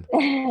happen.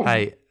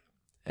 Hey,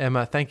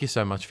 Emma, thank you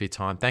so much for your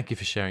time. Thank you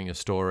for sharing your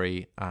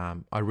story.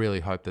 I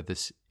really hope that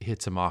this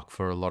hits a mark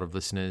for a lot of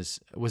listeners.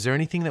 Was there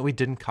anything that we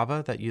didn't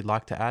cover that you'd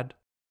like to add?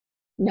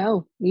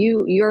 No,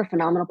 you're a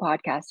phenomenal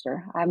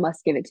podcaster. I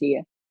must give it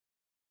to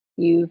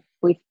you.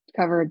 We've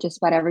covered just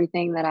about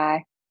everything that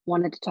I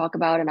wanted to talk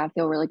about, and I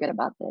feel really good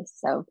about this.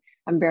 So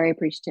I'm very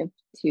appreciative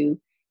to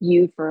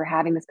you for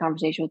having this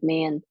conversation with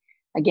me. And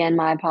again,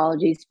 my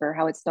apologies for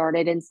how it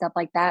started and stuff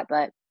like that,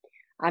 but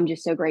I'm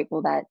just so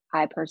grateful that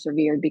I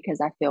persevered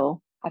because I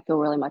feel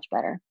really much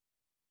better.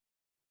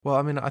 Well,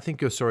 I mean, I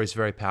think your story is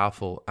very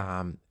powerful,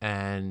 and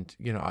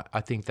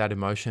I think that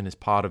emotion is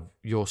part of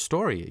your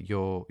story.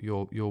 You're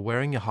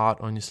wearing your heart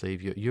on your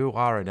sleeve. You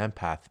are an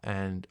empath,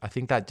 and I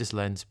think that just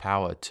lends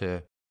power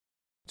to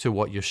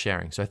what you're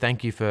sharing. So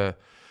thank you for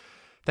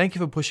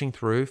pushing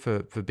through,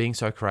 for being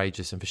so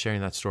courageous, and for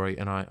sharing that story.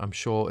 And I'm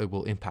sure it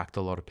will impact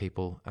a lot of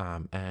people.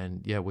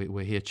 And yeah,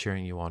 we're here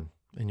cheering you on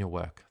in your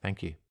work.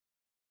 Thank you.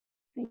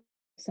 Thank you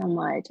so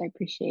much. I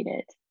appreciate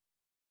it.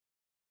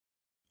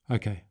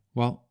 Okay,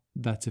 well,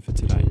 that's it for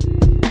today.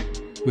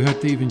 We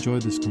hope that you've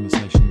enjoyed this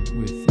conversation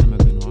with Emma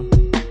Benoit.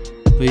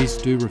 Please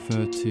do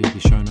refer to the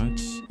show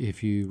notes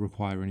if you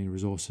require any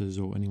resources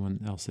or anyone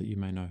else that you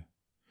may know.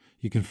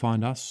 You can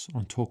find us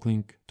on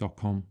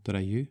talklink.com.au,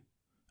 and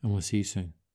we'll see you soon.